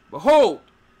 Behold,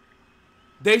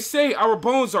 they say our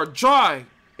bones are dry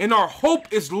and our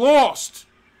hope is lost.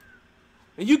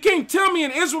 And you can't tell me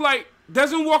an Israelite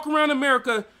doesn't walk around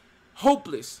America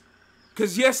hopeless.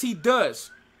 Because yes, he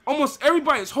does. Almost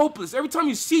everybody is hopeless. Every time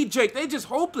you see Jake, they just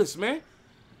hopeless, man.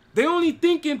 They only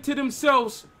thinking to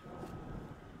themselves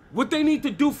what they need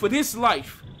to do for this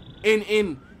life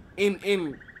and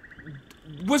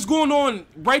what's going on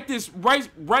right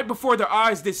before their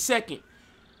eyes this second.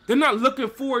 They're not looking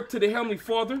forward to the Heavenly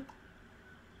Father.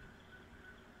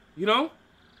 You know?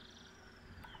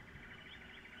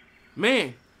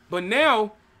 Man, but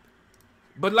now,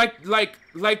 but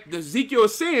like Ezekiel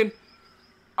is saying,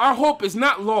 our hope is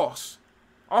not lost.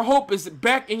 Our hope is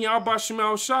back in Yahweh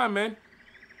Shema Shai, man.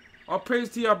 All praise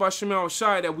to Yahweh Shema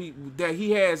Shai that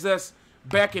he has us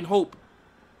back in hope.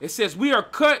 It says we are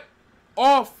cut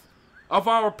off of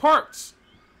our parts.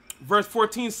 Verse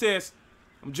 14 says,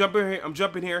 I'm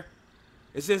jumping here.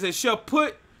 It says, "It shall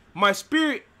put my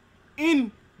spirit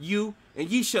in you, and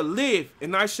ye shall live,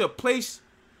 and I shall place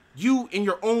you in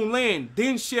your own land.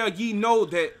 Then shall ye know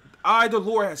that I, the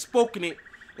Lord, have spoken it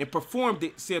and performed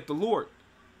it, saith the Lord.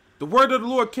 The word of the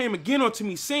Lord came again unto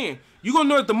me, saying," you're going to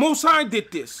know that the Most High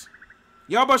did this.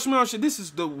 Yahweh Shema said, this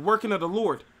is the working of the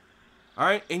Lord. All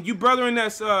right? And you brethren,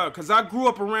 that's, because I grew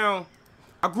up around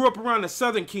the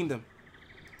Southern Kingdom.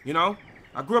 You know?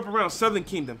 I grew up around Southern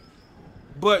Kingdom.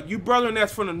 But you brethren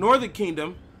that's from the Northern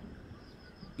Kingdom,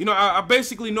 you know, I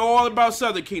basically know all about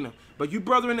Southern Kingdom. But you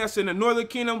brethren that's in the Northern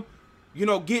Kingdom, you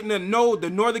know, getting to know the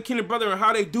Northern Kingdom brethren and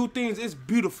how they do things, it's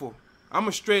beautiful. I'm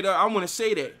a straight up, I want to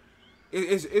say that.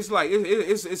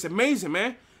 It's amazing,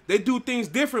 man. They do things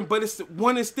different, but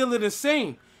one is still the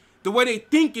same. The way they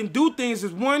think and do things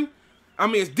is one. I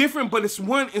mean, it's different, but it's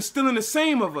one and still in the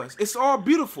same of us. It's all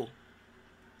beautiful.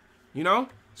 You know?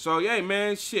 So, yeah,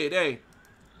 man, shit, hey.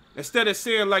 Instead of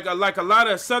saying like a lot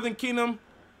of Southern Kingdom,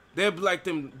 they'll be like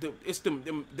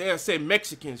they'll say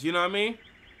Mexicans, you know what I mean?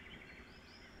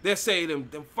 They'll say them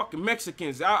fucking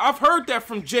Mexicans. I've heard that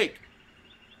from Jake.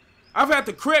 I've had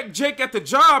to correct Jake at the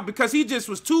job because he just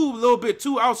was a little bit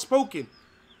too outspoken.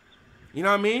 You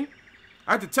know what I mean?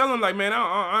 I had to tell him, like, man,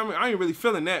 I ain't really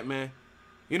feeling that, man.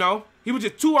 You know? He was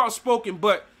just too outspoken,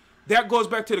 but that goes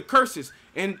back to the curses.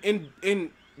 And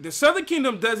the Southern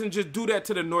Kingdom doesn't just do that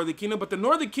to the Northern Kingdom, but the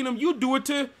Northern Kingdom, you do it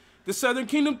to the Southern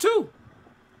Kingdom too.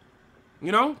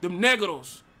 You know? The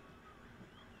Negros.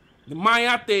 The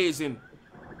Mayates, and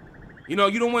you know,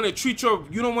 you don't want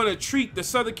to treat the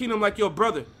Southern Kingdom like your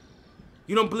brother.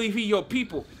 You don't believe he your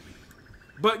people.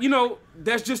 But, you know,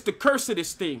 that's just the curse of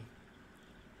this thing.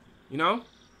 You know?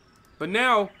 But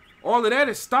now, all of that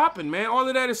is stopping, man. All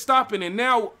of that is stopping. And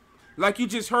now, like you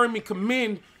just heard me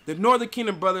commend the Northern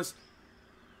Kingdom brothers,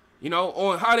 you know,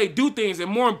 on how they do things.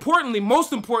 And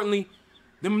most importantly,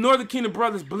 the Northern Kingdom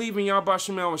brothers believe in Yahweh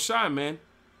Shema Shai, man.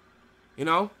 You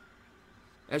know?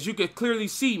 As you can clearly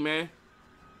see, man.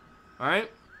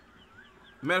 Alright?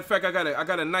 Matter of fact, I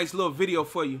got a nice little video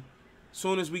for you. As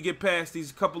soon as we get past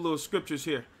these couple little scriptures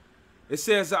here. It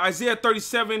says Isaiah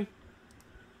 37.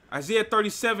 Ezekiel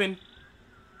 37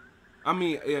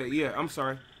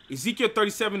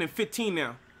 and 15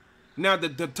 now. Now,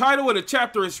 the title of the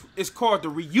chapter is called The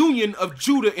Reunion of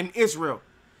Judah and Israel.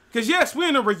 Because, yes, we're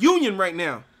in a reunion right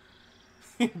now.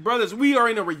 Brothers, we are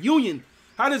in a reunion.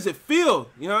 How does it feel?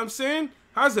 You know what I'm saying?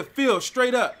 How does it feel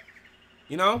straight up?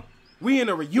 You know? We in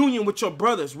a reunion with your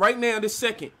brothers right now this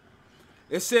second.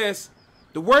 It says,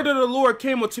 "The word of the Lord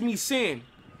came unto me, saying,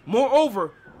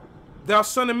 Moreover, thou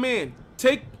son of man,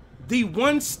 take thee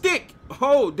one stick."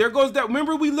 Oh, there goes that.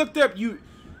 Remember we looked up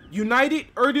united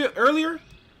earlier?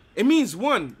 It means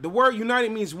one. The word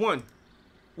united means one.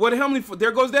 What the hell?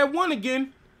 There goes that one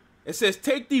again. It says,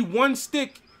 "Take thee one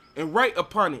stick and write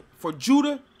upon it for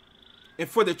Judah and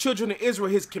for the children of Israel,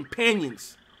 his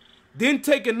companions. Then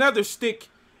take another stick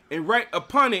and write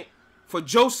upon it for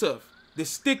Joseph, the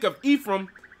stick of Ephraim,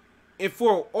 and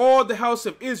for all the house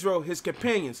of Israel, his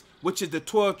companions," which is the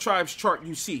 12 tribes chart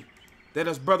you see that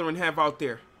us brethren have out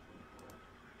there.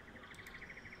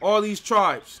 All these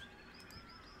tribes.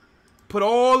 Put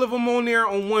all of them on there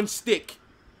on one stick.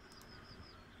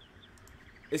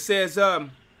 It says,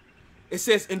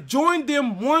 and join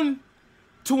them one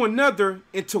to another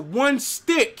into one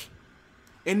stick.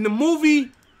 In the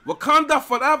movie Wakanda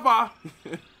Forever,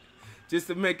 just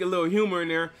to make a little humor in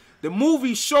there, the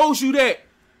movie shows you that.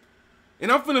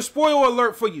 And I'm finna spoil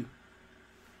alert for you.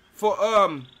 For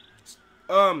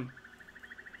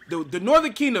the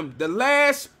Northern Kingdom, the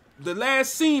last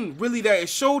scene really that it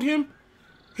showed him,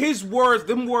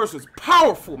 them words was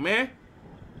powerful, man.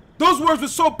 Those words were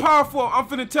so powerful. I'm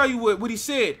finna tell you what he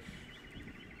said.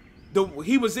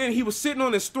 He was sitting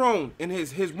on his throne, and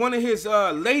one of his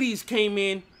ladies came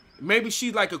in. Maybe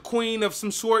she's like a queen of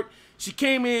some sort. She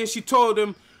came in, she told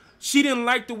him she didn't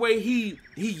like the way he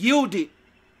yielded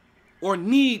or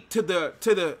kneed to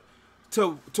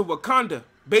Wakanda,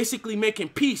 basically making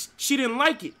peace. She didn't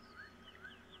like it.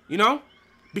 You know?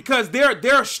 Because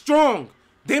they're strong.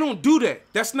 They don't do that.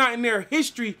 That's not in their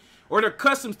history or their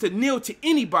customs to kneel to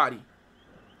anybody.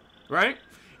 right?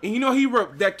 And you know he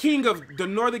wrote that king of the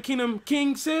Northern Kingdom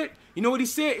king said, you know what he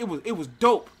said? It was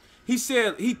dope. He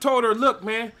said, he told her, look,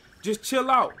 man, just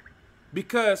chill out,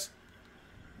 because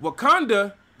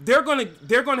Wakanda, they're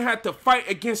gonna have to fight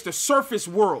against the surface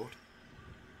world,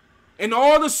 and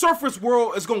all the surface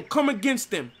world is gonna come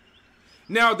against them.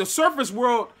 Now the surface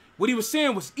world, what he was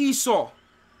saying was Esau.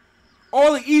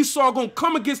 All of Esau gonna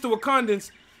come against the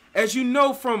Wakandans, as you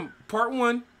know from part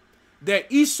 1,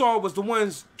 that Esau was the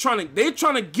ones trying to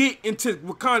get into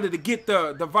Wakanda to get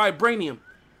the vibranium.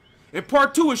 And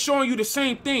part 2 is showing you the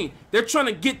same thing. They're trying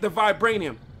to get the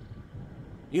vibranium.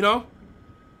 You know?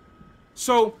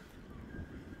 So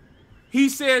he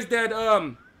says that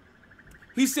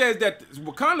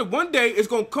Wakanda one day is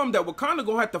gonna come that Wakanda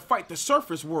gonna have to fight the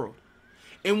surface world.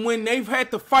 And when they've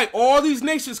had to fight all these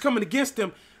nations coming against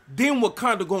them, then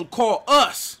Wakanda gonna call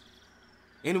us.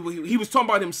 And he was talking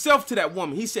about himself to that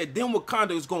woman. He said, then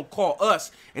Wakanda is gonna call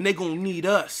us, and they gonna need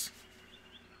us.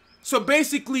 So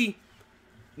basically,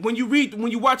 when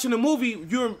you're watching the movie,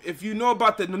 if you know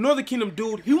about the Northern Kingdom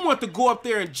dude, he wanted to go up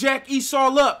there and jack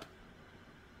Esau up.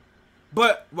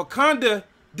 But Wakanda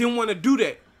didn't want to do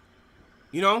that.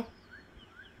 You know?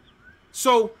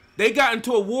 So they got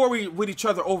into a war with each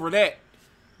other over that.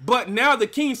 But now the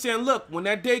king's saying, look, when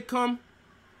that day come,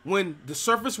 when the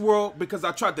surface world, because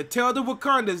I tried to tell the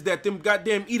Wakandans that them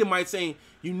goddamn Edomites saying,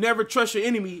 you never trust your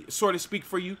enemy, so to speak,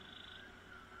 for you.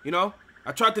 You know?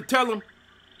 I tried to tell them.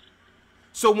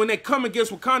 So when they come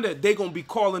against Wakanda, they gonna be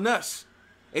calling us.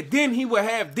 And then he would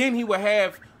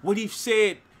have what he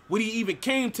said, what he even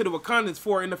came to the Wakandans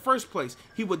for in the first place.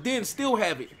 He would then still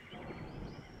have it.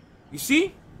 You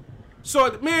see?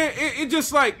 So man, it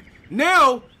just like,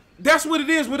 now that's what it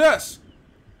is with us.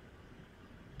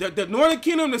 The Northern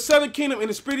Kingdom, the Southern Kingdom, and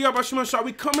the Spirit of Yahweh Shah,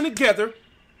 we coming together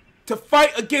to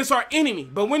fight against our enemy.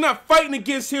 But we're not fighting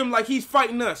against him like he's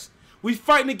fighting us. We're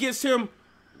fighting against him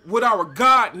with our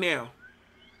God now.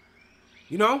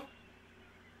 You know?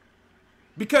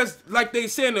 Because like they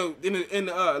said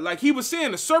like he was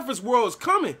saying, the surface world is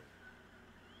coming.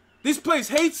 This place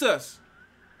hates us.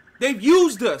 They've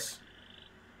used us.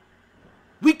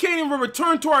 We can't even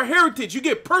return to our heritage. You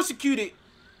get persecuted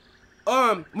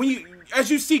as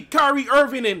you see Kyrie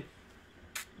Irving and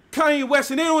Kanye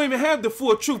West, and they don't even have the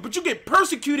full truth, but you get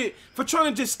persecuted for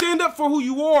trying to just stand up for who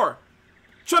you are.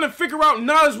 Trying to figure out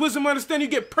knowledge, wisdom, understanding,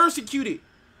 you get persecuted.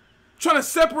 Trying to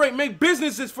separate, make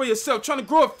businesses for yourself, trying to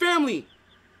grow a family.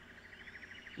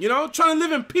 You know, trying to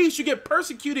live in peace, you get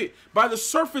persecuted by the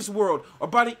surface world or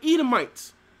by the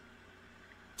Edomites.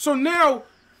 So now,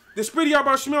 the Spirit of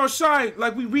Yahweh Shemel Shai,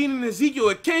 like we read in Ezekiel,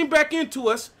 it came back into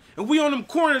us, and we on them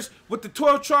corners with the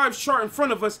 12 tribes chart in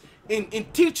front of us,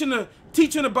 and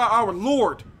teaching about our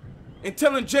Lord, and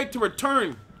telling Jake to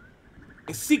return,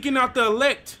 and seeking out the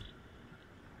elect.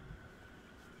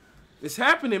 It's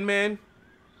happening, man.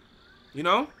 You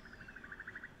know?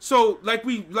 So, like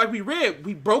we read,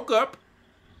 we broke up.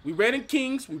 We read in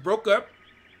Kings, we broke up.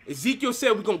 Ezekiel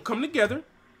said we're going to come together,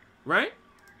 right?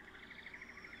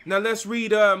 Now let's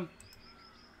read, and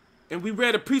we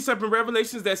read a precept in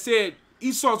Revelations that said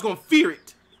Esau's going to fear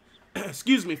it.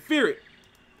 Excuse me, fear it.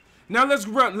 Now let's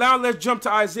jump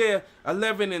to Isaiah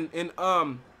 11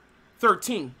 and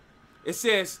 13. It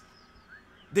says,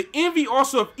 the envy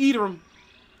also of Edom,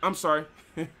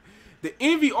 the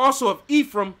envy also of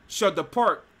Ephraim shall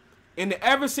depart, and the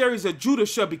adversaries of Judah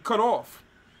shall be cut off.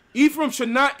 Ephraim should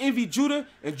not envy Judah,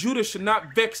 and Judah should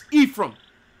not vex Ephraim.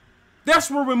 That's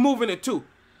where we're moving it to.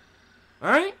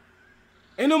 Alright?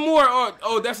 Ain't no more,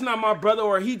 oh, that's not my brother,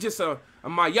 or he just a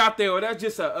mayate, or that's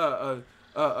just a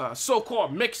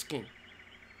so-called Mexican.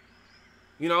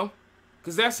 You know?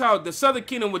 Because that's how the Southern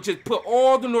Kingdom would just put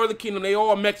all the Northern Kingdom, they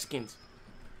all Mexicans.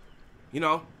 You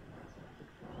know?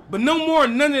 But no more,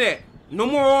 none of that. No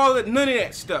more none of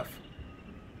that stuff.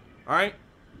 Alright?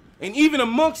 And even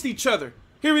amongst each other.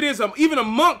 Here it is, even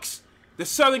amongst the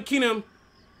Southern Kingdom,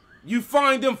 you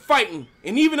find them fighting.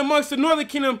 And even amongst the Northern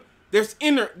Kingdom, there's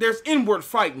inward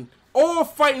fighting. All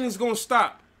fighting is going to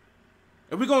stop.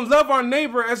 And we're going to love our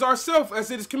neighbor as ourselves, as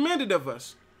it is commanded of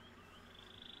us.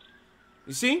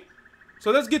 You see? So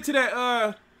let's get to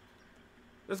that,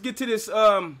 let's get to this,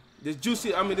 this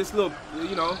juicy, this little,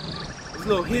 you know, this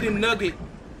little hidden nugget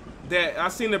that I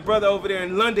seen the brother over there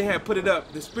in London had put it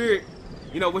up. The Spirit,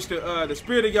 you know, which the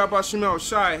Spirit of Yahweh Shemel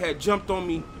Shai had jumped on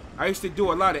me. I used to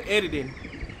do a lot of editing,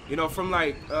 you know, from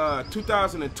like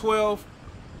 2012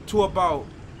 to about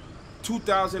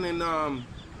 2000 and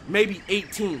maybe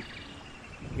 18,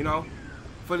 you know.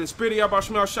 For the Spirit of Yahweh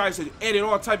Shemel Shai to edit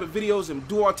all type of videos and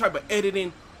do all type of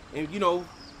editing and, you know,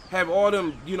 have all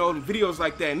them, you know, videos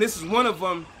like that. And this is one of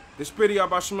them. The Spirit of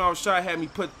Yahweh Shemel Shai had me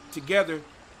together.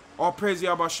 All praise to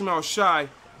Yahweh Shema Shai.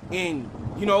 And,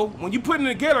 you know, when you put it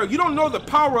together, you don't know the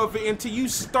power of it until you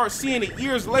start seeing it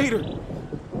years later.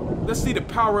 Let's see the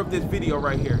power of this video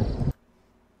right here.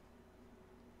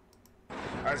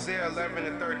 Isaiah 11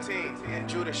 and 13, and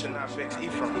Judah shall not vex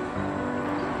Ephraim.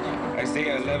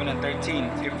 Isaiah 11 and 13,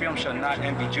 Ephraim shall not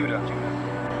envy Judah.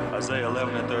 Isaiah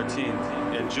 11 and 13,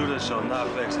 and Judah shall not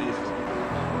vex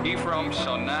Ephraim. Ephraim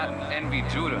shall not envy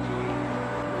Judah.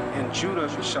 And Judah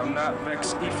shall not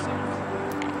vex Ephraim.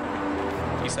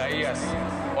 Isaías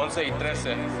 11 y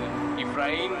 13,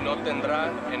 Efraín no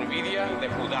tendrá envidia de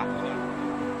Judá.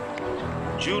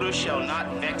 Judah shall not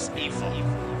vex Ephraim.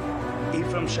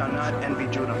 Ephraim shall not envy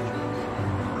Judah.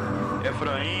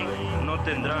 Efraín no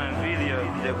tendrá envidia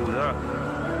de Judá.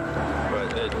 But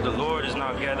the Lord is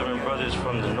now gathering brothers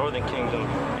from the northern kingdom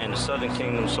and the southern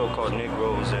kingdom, so-called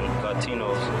Negroes and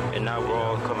Latinos, and now we're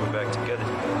all coming back together.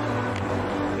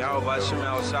 Yahweh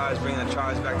Shema Shai is bringing the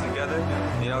tribes back together.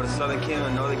 You know, the southern kingdom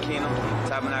and northern kingdom,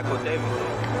 tabernacle of David.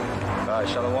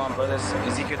 Shalom, brothers.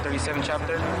 Ezekiel 37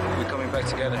 chapter, we're coming back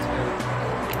together.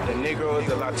 The Negroes,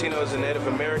 the Latinos, and Native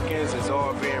Americans is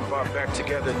all being brought back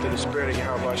together through the spirit of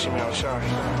Yahweh Shema Shai.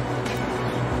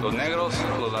 Los negros,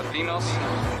 los latinos,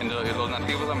 y los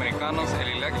nativos americanos, el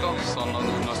electo, son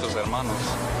nuestros hermanos.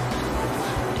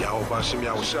 Yahweh Shem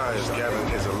Yahushai is gathering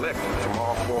his elect from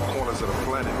all four corners of the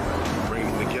planet,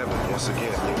 bringing them together once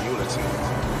again in unity.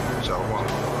 Shalom.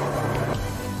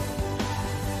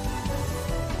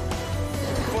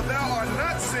 For thou art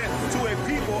not sent to a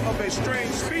people of a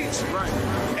strange speech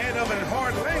and of a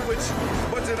hard language,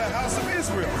 but to the house of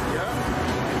Israel. Yeah.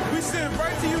 We send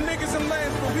right to you niggas and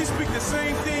lands, but we speak the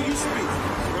same thing you speak.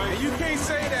 Right. And you can't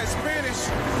say that Spanish,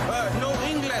 no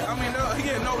English,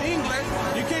 no English.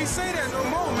 You can't say that no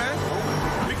more, man.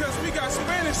 Because we got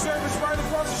Spanish service right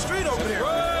across the street over there.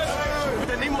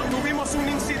 Tuvimos un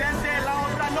incidente la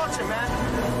otra noche, man.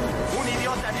 Un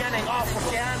idiota viene,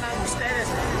 porque andan ustedes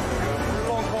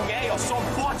con ellos, son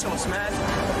pochos, man.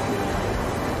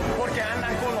 Porque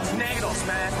andan con los negros,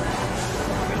 man.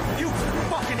 You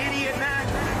fucking idiot, man.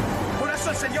 Por eso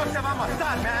el Señor te va a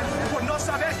matar, man. Por no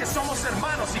saber que somos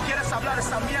hermanos. Si quieres hablar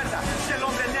esta mierda, que el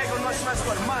hombre negro no es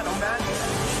nuestro hermano, man.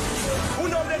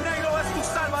 Un hombre negro es tu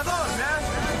salvador, man.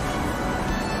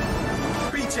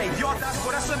 Pinche idiotas,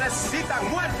 por eso necesitan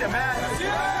muerte, man.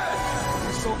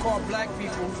 So-called black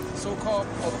people, so-called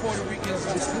Puerto Ricans,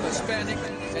 Hispanic,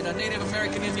 and the Native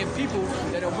American Indian people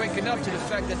that are waking up to the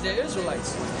fact that they're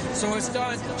Israelites. So it's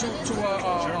starting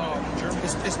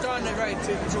it's starting to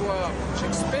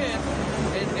expand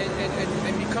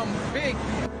and become big.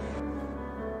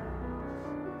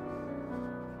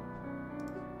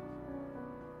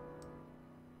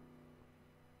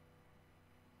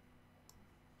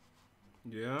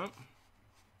 Yeah.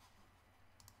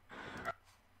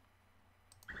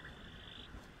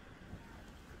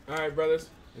 All right, brothers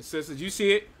and sisters, you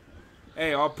see it.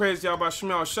 Hey, all praise y'all about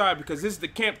Shema Shai, because this is the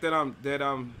camp that I'm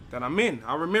in.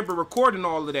 I remember recording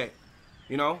all of that.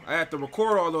 You know, I had to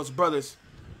record all those brothers,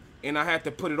 and I had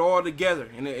to put it all together.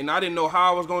 And I didn't know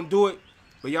how I was gonna do it,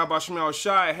 but y'all about Shema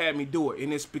Shai had me do it.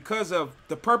 And it's because of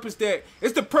the purpose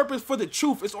it's the purpose for the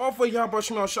truth. It's all for y'all about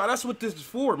Shema Shai. That's what this is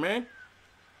for, man.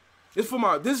 This is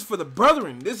for the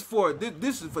brethren. This is for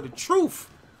the truth.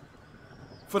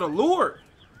 For the Lord.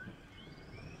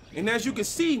 And as you can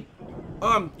see,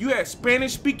 you had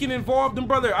Spanish speaking involved, and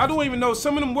brother, I don't even know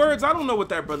some of them words. I don't know what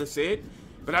that brother said,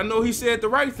 but I know he said the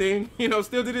right thing, you know,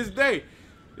 still to this day,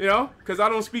 you know, because I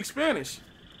don't speak Spanish.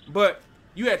 But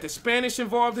you had the Spanish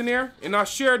involved in there, and I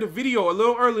shared the video a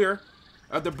little earlier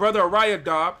of the brother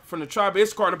Ariadab from the tribe of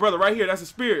Issachar, the brother right here. That's the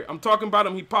spirit. I'm talking about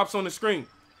him. He pops on the screen.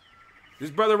 This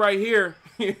brother right here,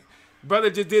 brother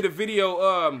just did a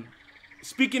video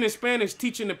speaking in Spanish,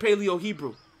 teaching the Paleo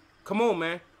Hebrew. Come on,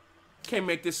 man. Can't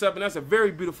make this up, and that's a very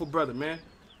beautiful brother, man.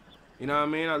 You know what I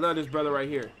mean? I love this brother right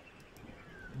here.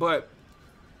 But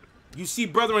you see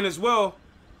brethren as well,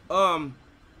 that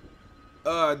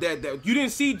you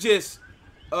didn't see just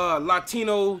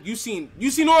Latino, you seen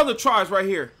all the tribes right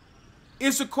here.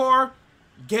 Issachar,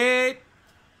 Gad,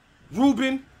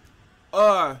 Reuben,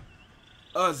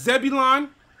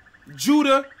 Zebulon,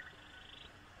 Judah.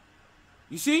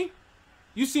 You see?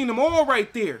 You seen them all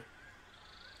right there.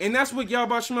 And that's what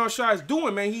Yahweh Shema Shai is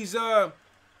doing, man. He's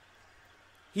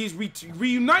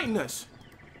reuniting us.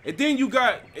 And then you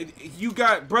got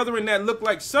brethren that look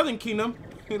like Southern Kingdom,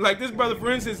 like this brother,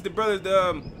 for instance, the brother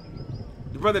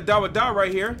Dawadah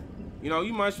right here. You know,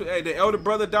 you might say, hey, the elder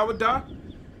brother Dawadah.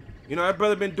 You know, that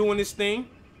brother been doing this thing.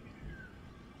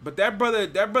 But that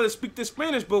brother speak the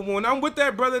Spanish. But when I'm with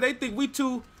that brother, they think we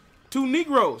two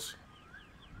Negroes.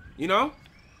 You know.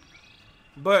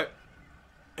 But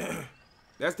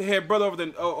that's the head brother of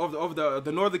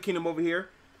the Northern Kingdom over here.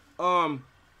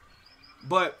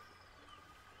 But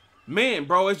man,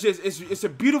 bro, it's a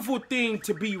beautiful thing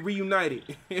to be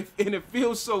reunited, and it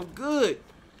feels so good,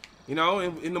 you know.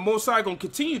 And the Most High gonna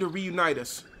continue to reunite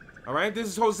us. All right, this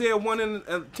is Hosea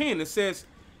 1:10. It says,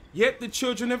 "Yet the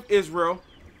children of Israel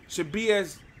should be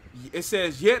as," it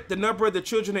says, "Yet the number of the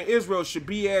children of Israel should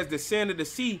be as the sand of the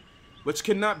sea, which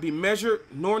cannot be measured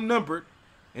nor numbered.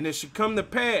 And it should come to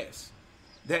pass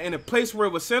that in a place where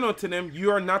it was said unto them,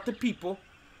 you are not the people,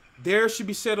 there should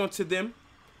be said unto them,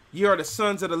 ye are the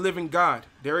sons of the living God."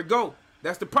 There it go.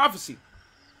 That's the prophecy.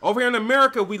 Over here in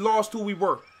America, we lost who we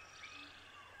were.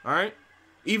 All right.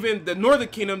 Even the Northern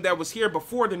Kingdom that was here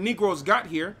before the Negroes got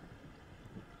here,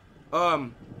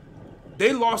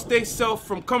 they lost their self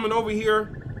from coming over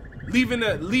here, leaving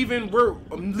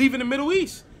the Middle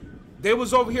East. They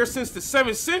was over here since the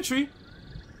 7th century,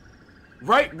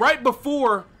 right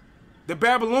before the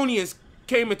Babylonians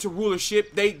came into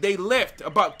rulership. They left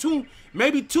about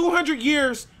maybe 200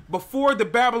 years before the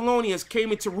Babylonians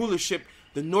came into rulership.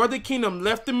 The Northern Kingdom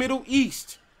left the Middle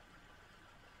East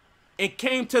and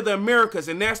came to the Americas,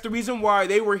 and that's the reason why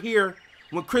they were here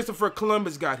when Christopher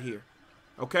Columbus got here.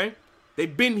 Okay,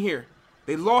 they've been here.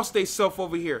 They lost their self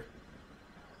over here.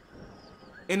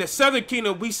 In the Southern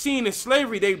Kingdom, we seen in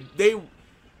slavery, their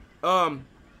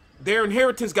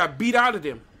inheritance got beat out of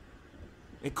them,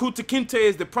 and Kunta Kinte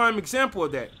is the prime example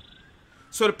of that.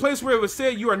 So the place where it was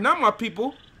said, "You are not my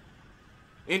people,"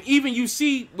 and even you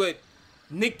see with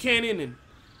Nick Cannon and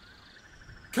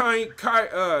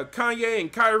Kanye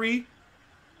and Kyrie,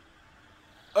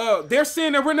 they're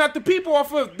saying that we're not the people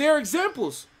off of their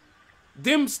examples.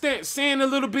 Them saying a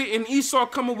little bit, and Esau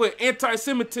coming with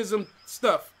anti-Semitism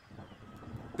stuff.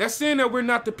 That's saying that we're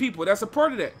not the people. That's a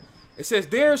part of that. It says,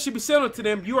 there should be said unto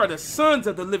them, you are the sons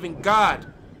of the living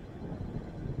God.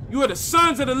 You are the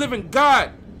sons of the living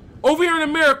God. Over here in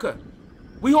America,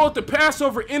 we hold the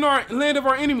Passover in our land of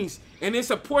our enemies. And it's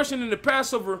a portion in the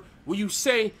Passover where you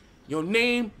say your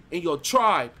name and your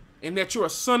tribe, and that you're a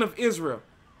son of Israel.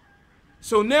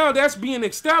 So now that's being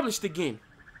established again.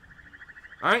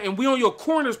 All right, and we on your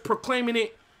corners proclaiming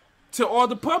it to all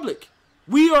the public.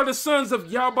 We are the sons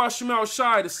of Yahweh Shemal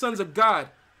Shai, the sons of God.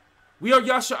 We are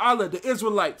Yasha Allah, the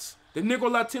Israelites, the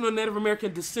Negro, Latino, Native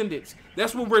American descendants.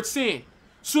 That's what we're saying.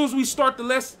 As soon as we start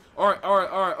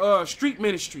our street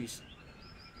ministries.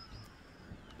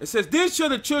 It says, then shall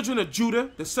the children of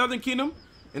Judah, the southern kingdom,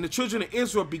 and the children of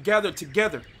Israel be gathered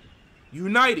together,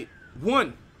 united,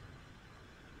 one,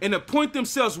 and appoint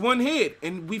themselves one head.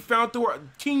 And we found through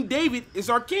King David is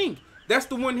our king. That's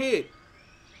the one head.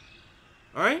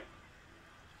 All right?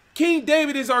 King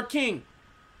David is our king.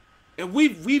 And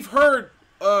we've heard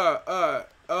that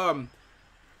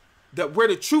where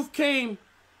the truth came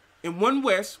in One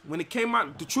West, when it came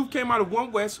out, the truth came out of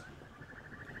One West,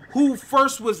 who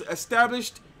first was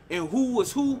established and who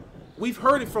was who, we've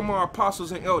heard it from our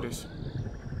apostles and elders.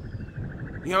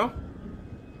 You know?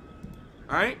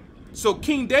 Alright? So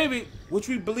King David, which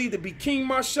we believe to be King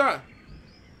Masha,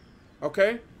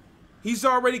 okay? He's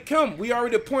already come. We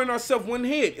already appointed ourselves one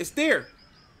head. It's there.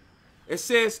 It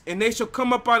says, and they shall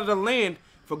come up out of the land,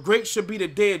 for great shall be the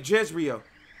day of Jezreel.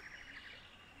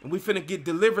 And we finna get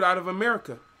delivered out of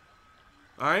America.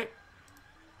 Alright?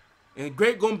 And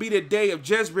great gonna be the day of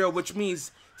Jezreel, which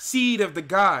means seed of the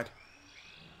God.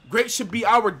 Great should be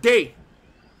our day.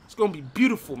 It's gonna be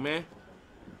beautiful, man.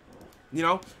 You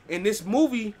know, and this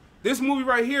movie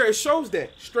right here, it shows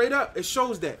that. Straight up, it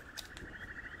shows that.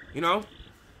 You know?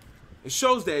 It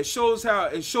shows that. It shows how,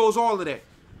 it shows all of that.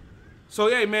 So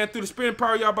yeah, man, through the spirit and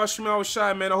power of Yahweh Shemal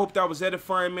Shai, man, I hope that was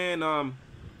edifying, man.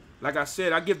 Like I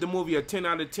said, I give the movie a 10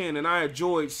 out of 10, and I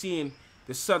enjoyed seeing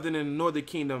the Southern and the Northern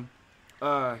Kingdom,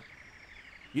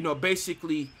 you know,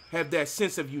 basically have that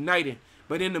sense of uniting.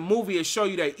 But in the movie, it showed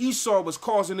you that Esau was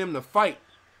causing them to fight.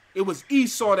 It was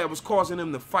Esau that was causing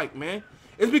them to fight, man.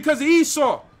 It's because of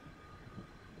Esau,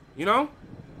 you know.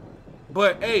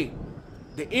 But hey,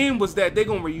 the end was that they're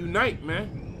gonna reunite,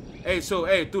 man. Hey, so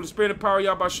hey, through the spirit and power of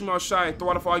Yahweh Shemal Shai,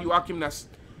 throw out for all you Akim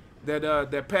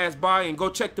that passed by, and go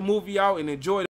check the movie out and enjoy it.